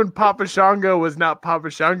even when Papa Shango was not Papa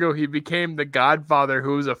Shango, he became the Godfather,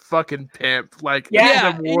 who was a fucking pimp. Like,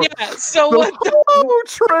 So what? The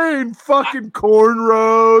train, fucking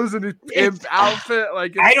cornrows and his pimp outfit.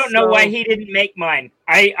 Like, I don't know why he didn't make mine.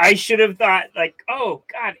 I should have thought, like, oh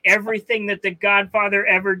God, everything that the Godfather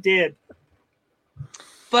ever did.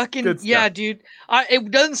 Fucking dude.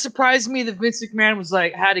 It doesn't surprise me that Vince McMahon was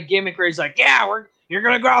like, had a gimmick where he's like, you're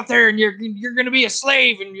gonna go out there and you're gonna be a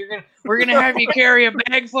slave and we're gonna have you carry a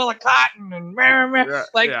bag full of cotton and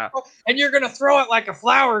and you're gonna throw it like a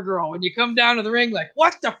flower girl when you come down to the ring. Like,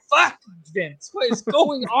 what the fuck, Vince? What is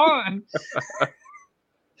going on?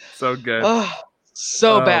 So good.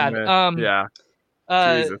 So bad. Man.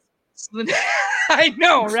 Jesus. I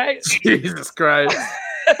know, right? Jesus Christ.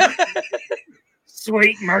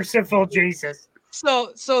 Sweet, merciful Jesus.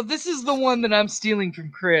 So this is the one that I'm stealing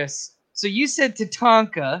from Chris. So you said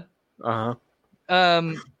Tatanka.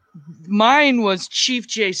 Mine was Chief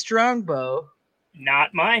J Strongbow.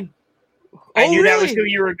 Not mine. I knew that was who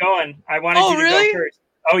you were going. I wanted you to go first.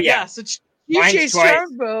 Oh yeah. So Chief J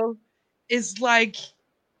Strongbow is like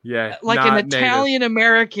an Italian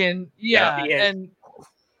American. Yeah,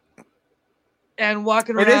 and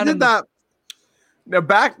walking around. And isn't that? Now,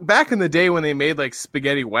 back in the day when they made like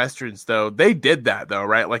spaghetti westerns, though, they did that though,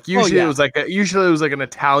 right? Like usually it was like an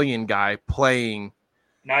Italian guy playing.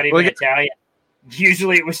 Not even Italian.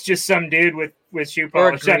 Usually it was just some dude with shoe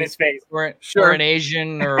polish on his face, or an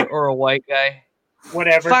Asian or a white guy.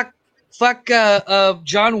 Whatever. Fuck.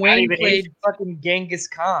 John Wayne played fucking Genghis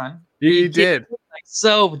Khan. He did. Like,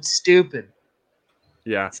 so stupid.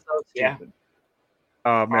 Yeah. So stupid.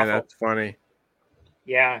 Oh man, that's funny.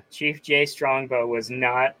 Yeah, Chief J Strongbow was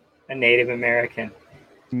not a Native American.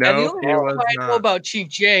 No, and the only reason I know about Chief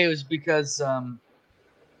J was because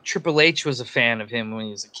Triple H was a fan of him when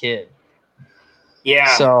he was a kid.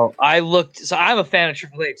 Yeah. So I'm a fan of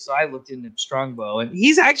Triple H, so I looked into Strongbow, and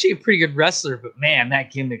he's actually a pretty good wrestler, but man,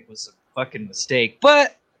 that gimmick was a fucking mistake.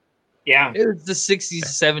 But Yeah. It was the 60s,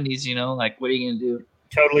 70s, like, what are you going to do?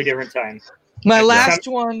 Totally different time. My last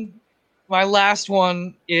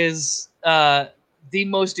one is the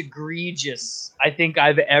most egregious I think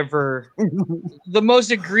I've ever, the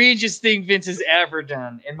most egregious thing Vince has ever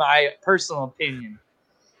done, in my personal opinion.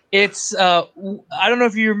 It's, I don't know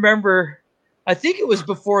if you remember, I think it was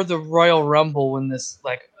before the Royal Rumble when this,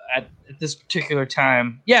 like, at this particular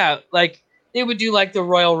time. Yeah, like, they would do, like, the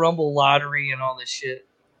Royal Rumble lottery and all this shit.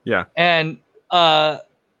 Yeah. And,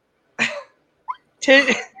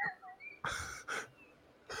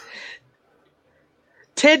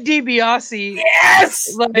 Ted DiBiase.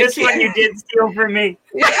 Yes! Like, this one you did steal from me.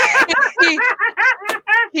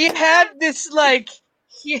 he had this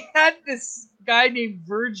guy named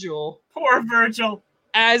Virgil. Poor Virgil.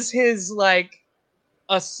 As his, like,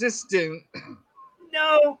 assistant.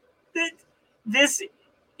 No.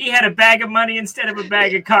 He had a bag of money instead of a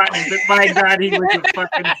bag of cotton, but by God, he was a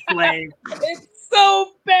fucking slave. It's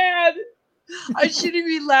so bad. I shouldn't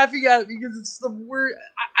be laughing at it because it's the worst.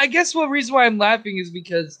 I guess one reason why I'm laughing is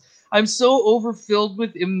because I'm so overfilled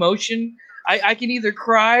with emotion. I can either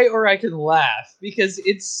cry or I can laugh because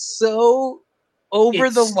it's so over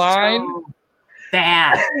the line. So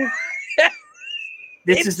bad.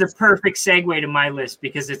 This is the perfect segue to my list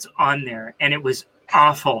because it's on there and it was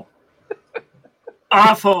awful.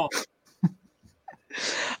 Awful.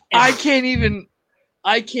 I can't even.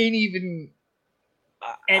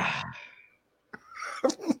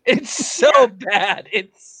 It's so bad.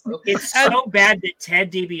 It's so bad that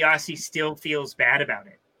Ted DiBiase still feels bad about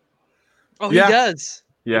it. Oh, yeah. He does.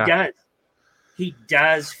 Yeah, he does. He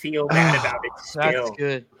does feel bad about it still.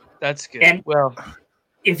 That's good. And well,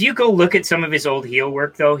 if you go look at some of his old heel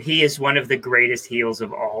work, though, he is one of the greatest heels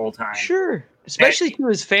of all time. Sure, especially to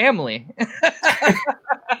his family.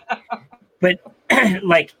 But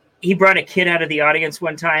like, he brought a kid out of the audience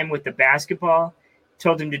one time with the basketball.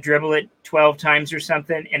 Told him to dribble it 12 times or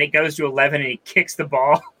something, and it goes to 11, and he kicks the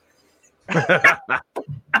ball.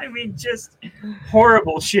 I mean, just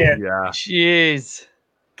horrible shit. Yeah. Jeez.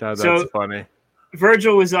 God, that's funny.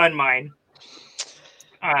 Virgil was on mine.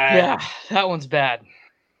 Yeah, that one's bad.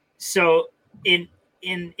 So in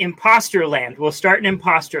Imposter Land, we'll start in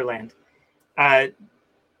Imposter Land. Akeem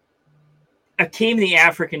the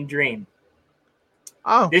African Dream.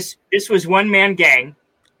 Oh. This was one-man gang.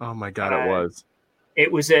 Oh, my God, it was. It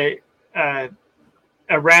was a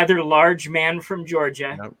rather large man from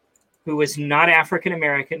Georgia who was not African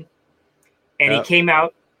American, and he came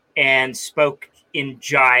out and spoke in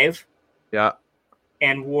jive. Yeah,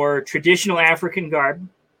 and wore traditional African garb,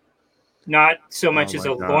 not so much as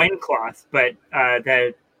a loincloth, but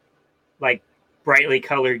the like brightly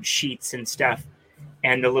colored sheets and stuff,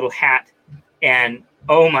 and the little hat, and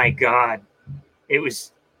oh my God, it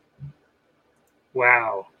was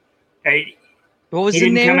wow. What was the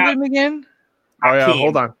name of him again? Oh, yeah,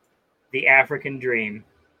 hold on. The African Dream.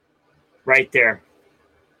 Right there.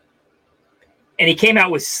 And he came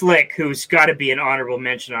out with Slick, who's got to be an honorable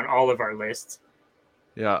mention on all of our lists.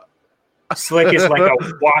 Yeah. Slick is like a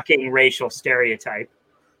walking racial stereotype.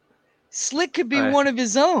 Slick could be one of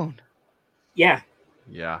his own. Yeah.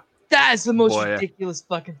 Yeah. That is the most ridiculous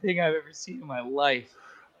fucking thing I've ever seen in my life.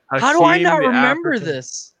 How do I not remember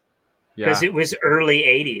this? Because it was early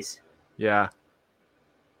 80s. Yeah.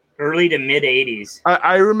 Early to mid 80s.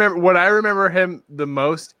 I remember what I remember him the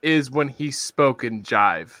most is when he spoke in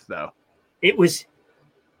jive, though. It was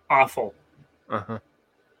awful. Uh-huh.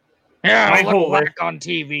 Yeah, my whole back on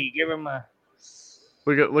TV. Give him a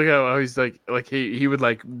look at how he's like he would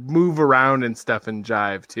like move around and stuff in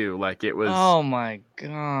jive too. Like it was. Oh my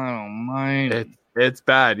God almighty! It's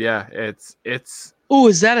bad. Yeah, it's. Oh,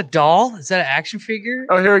 is that a doll? Is that an action figure?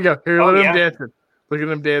 Oh, here we go. Here, look at him dancing. Look at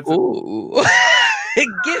him dancing. Ooh.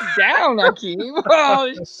 Get down, Akeem. Oh,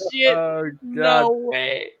 shit. Oh, God. No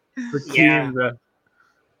way. Akeem,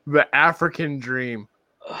 the African Dream.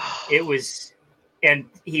 It was, and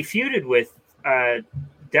he feuded with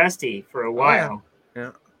Dusty for a while.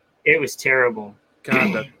 Yeah. It was terrible.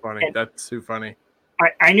 God, that's funny. That's too funny.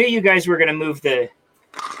 I knew you guys were going to move the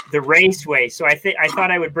raceway, so I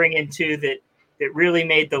thought I would bring in two that really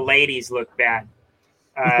made the ladies look bad.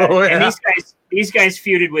 And these guys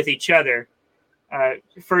feuded with each other.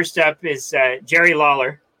 First up is Jerry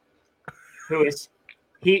Lawler, who is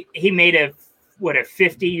he made a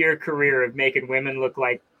 50-year career of making women look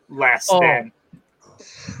like less than.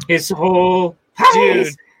 His whole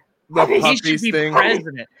dude, he should be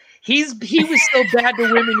president. He was so bad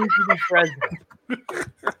to women he should be president.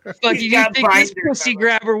 Fucking, you think this pussy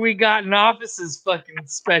grabber we got in office is fucking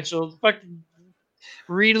special? Fucking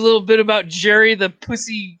read a little bit about Jerry the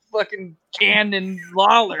pussy fucking cannon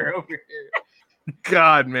Lawler over here.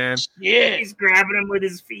 God, man. Yeah, he's grabbing him with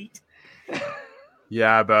his feet.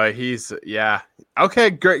 Yeah, but okay.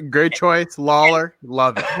 Great choice, Lawler.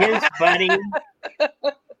 Love it.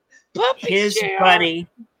 His buddy,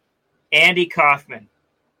 Andy Kaufman.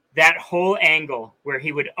 That whole angle where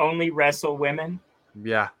he would only wrestle women.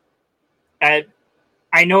 Yeah. I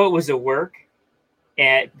know it was a work,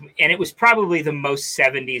 and it was probably the most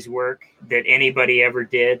 70s work that anybody ever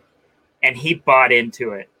did, and he bought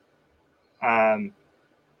into it. And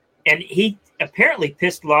he apparently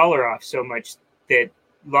pissed Lawler off so much that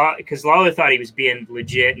because Lawler thought he was being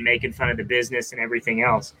legit and making fun of the business and everything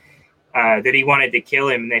else, that he wanted to kill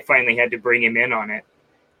him, and they finally had to bring him in on it.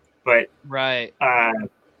 But right.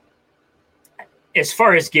 As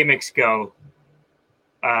far as gimmicks go,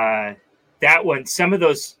 that one, some of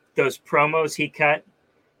those promos he cut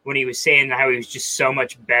when he was saying how he was just so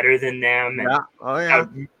much better than them. And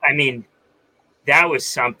I mean, that was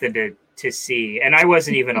something to see. And I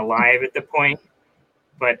wasn't even alive at the point,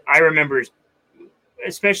 but I remember,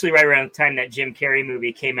 especially right around the time that Jim Carrey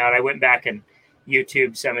movie came out, I went back and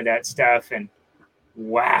YouTube some of that stuff, and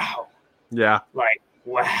wow. Yeah. Like,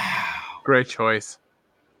 wow. Great choice.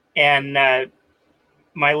 And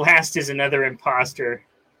my last is another imposter,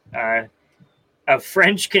 a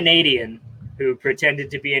French Canadian who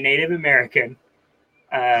pretended to be a Native American,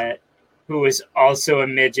 who was also a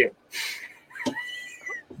midget.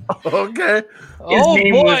 Okay.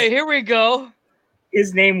 Here we go.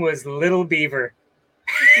 His name was Little Beaver.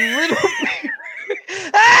 Little Beaver.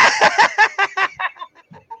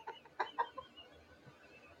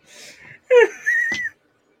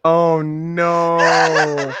 Oh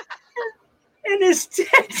no. And his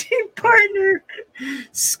tag team partner,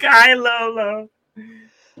 Sky Lolo.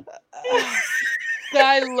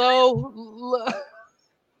 Sky Low.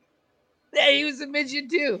 Yeah, he was a midget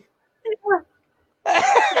too.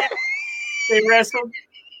 They wrestled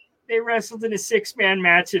in a 6-man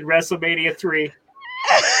match at WrestleMania 3.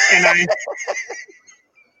 And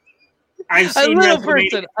I've seen a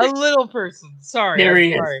little person. Sorry. There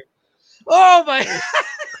he is. Oh my.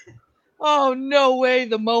 Oh, no way.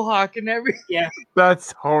 The mohawk and everything. Yeah.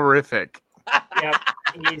 That's horrific. Yep.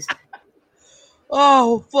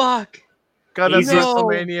 Oh, fuck. Got He's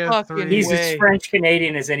WrestleMania 3. He's as French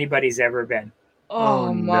Canadian as anybody's ever been.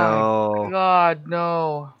 Oh my God,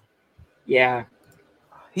 no. Yeah.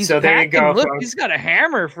 So there you go. Look, he's got a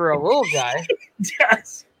hammer for a little guy. He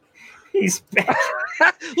does. He's back.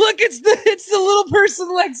 Look, it's the little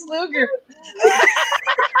person Lex Luger.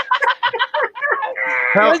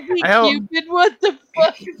 Cupid? What the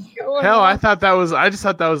fuck is going on? I just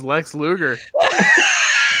thought that was Lex Luger.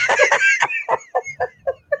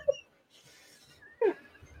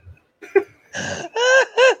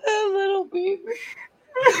 Little Beaver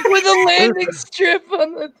with a landing strip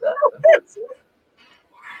on the top.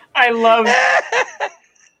 I love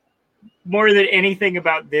more than anything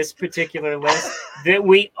about this particular list that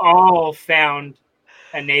we all found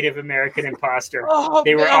a Native American imposter. Oh,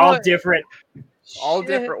 they were all different. All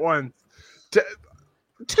different ones.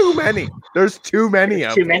 Too many. There's too many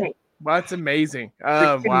of them. Too many. That's amazing.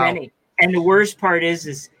 Too many. And the worst part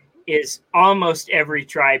is almost every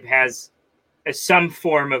tribe has some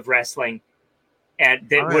form of wrestling, and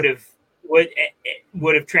that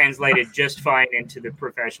would have translated just fine into the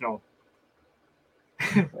professional.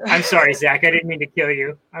 I'm sorry, Zach. I didn't mean to kill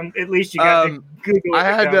you. At least you got to Google.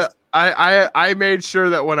 I made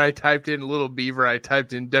sure that when I typed in Little Beaver, I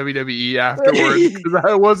typed in WWE afterwards because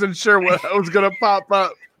I wasn't sure what was going to pop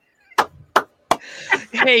up.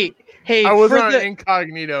 Hey, I was on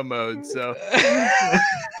incognito mode, so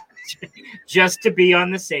just to be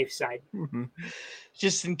on the safe side,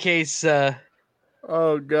 just in case.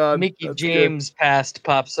 Oh God, Mickey James past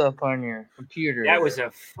pops up on your computer. That was a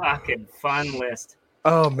fucking fun list.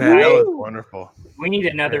 Oh man, that was wonderful. We need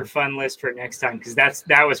another fun list for next time because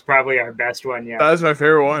that was probably our best one. Yeah, that was my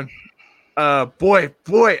favorite one.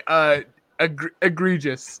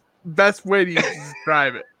 Egregious. Best way to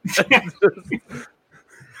describe it.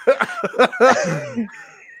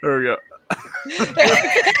 There we go.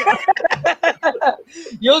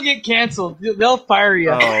 You'll get canceled. They'll fire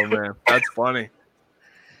you. Oh man, that's funny.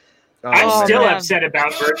 I'm still upset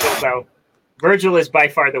about Virgil though. Virgil is by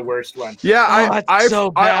far the worst one. Yeah, I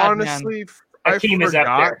honestly Akeem is up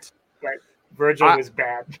there, but Virgil was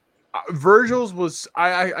bad. Virgil's was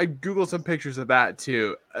I googled some pictures of that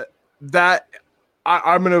too.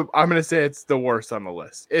 I'm gonna say it's the worst on the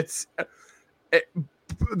list. He's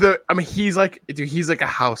like a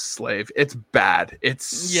house slave. It's bad. It's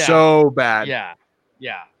so bad.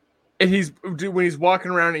 Yeah. And when he's walking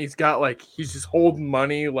around and he's got he's just holding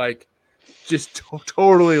money just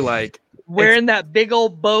totally like wearing that big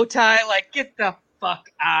old bow tie. Like, get the fuck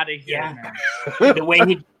out of here! Yeah. the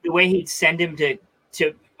way he'd send him to.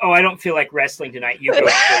 Oh, I don't feel like wrestling tonight. You go.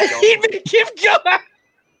 He'd make him go.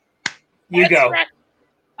 You go.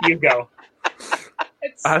 You go.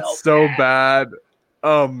 That's so bad.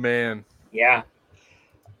 Oh man. Yeah.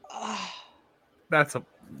 That's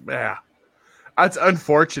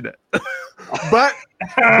unfortunate. but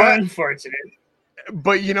unfortunate.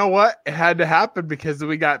 But you know what? It had to happen because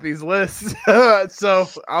we got these lists. So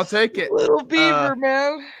I'll take it. Little Beaver,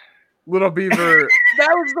 man. Little Beaver. That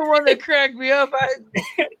was the one that cracked me up. I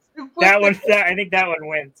think that one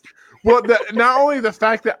wins. Well, not only the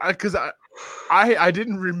fact that because I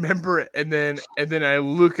didn't remember it, and then I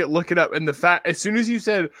look it up, and the fact as soon as you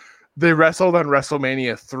said they wrestled on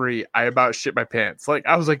WrestleMania 3, I about shit my pants. Like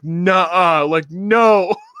I was like, nah, like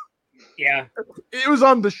no. Yeah, it was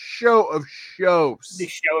on the show of shows. The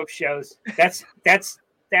show of shows. That's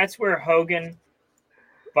where Hogan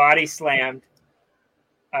body slammed.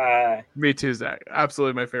 Me too, Zach.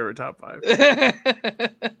 Absolutely my favorite top 5.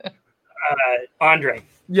 Andre.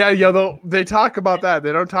 Yeah. They talk about that.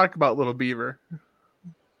 They don't talk about Little Beaver.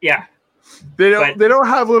 Yeah. They don't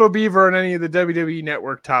have Little Beaver in any of the WWE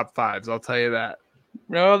Network top 5s. I'll tell you that.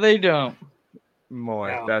 No, they don't.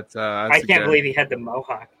 Boy, no. that's I can't believe he had the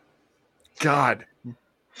mohawk. God.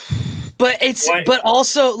 But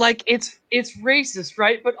also like it's racist,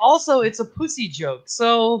 right? But also it's a pussy joke.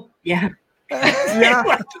 So yeah.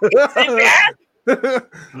 Yeah. Did it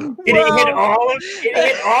hit all of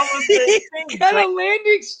the things? Got a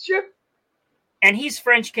landing strip. And he's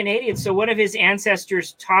French Canadian, so one of his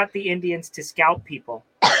ancestors taught the Indians to scalp people.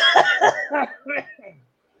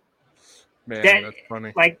 Man, that's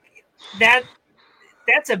funny. Like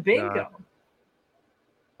that's a bingo.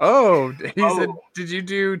 Oh, did you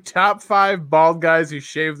do top 5 bald guys who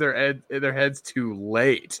shave their heads too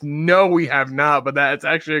late? No, we have not, but that's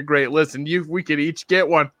actually a great list, and we could each get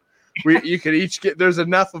one. You could each get. There's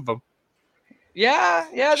enough of them.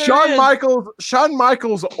 Yeah. Shawn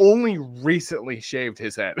Michaels only recently shaved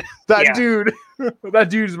his head. That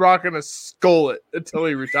dude's rocking a skullet until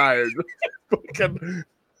he retired.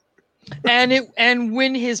 and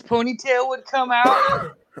when his ponytail would come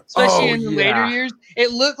out. Especially in the later years,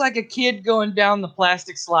 it looked like a kid going down the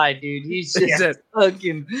plastic slide, dude. He's just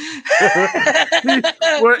fucking.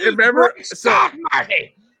 Remember, so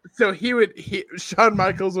Shawn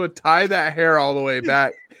Michaels would tie that hair all the way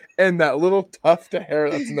back, and that little tuft of hair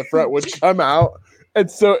that's in the front would come out, and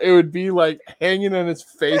so it would be like hanging on his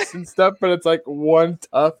face and stuff, but it's like one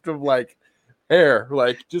tuft of like hair,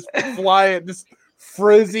 like just flying, just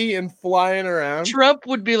frizzy and flying around. Trump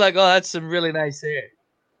would be like, "Oh, that's some really nice hair."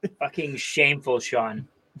 Fucking shameful, Sean.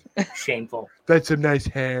 Shameful. That's some nice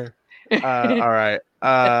hair. All right.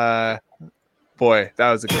 Boy,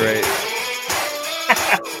 that was a great.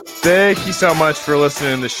 Thank you so much for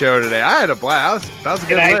listening to the show today. I had a blast. That was a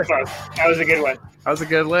good list. That was a good one. That was a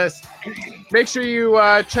good list. Make sure you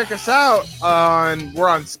check us out we're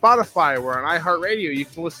on Spotify. We're on iHeartRadio. You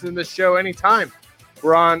can listen to this show anytime.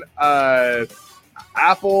 We're on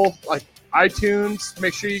Apple, like iTunes.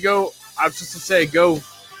 Make sure you go. I was just to say, go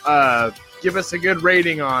give us a good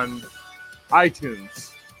rating on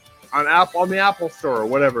iTunes, on the Apple Store, or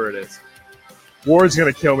whatever it is. Ward's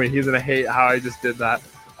gonna kill me. He's gonna hate how I just did that.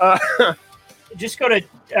 Just go to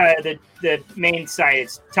the main site.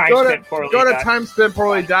 It's timespentpoorly. Go to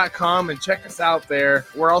timespentpoorly.com and check us out there.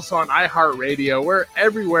 We're also on iHeartRadio. We're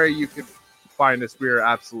everywhere you can find us. We are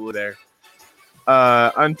absolutely there.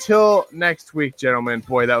 Until next week, gentlemen.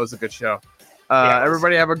 Boy, that was a good show.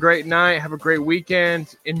 Everybody have a great night. Have a great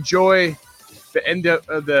weekend. Enjoy the end of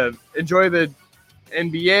enjoy the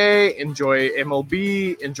NBA, enjoy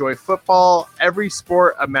MLB, enjoy football. Every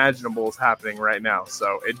sport imaginable is happening right now.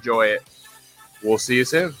 So enjoy it. We'll see you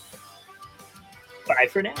soon. Bye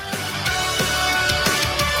for now.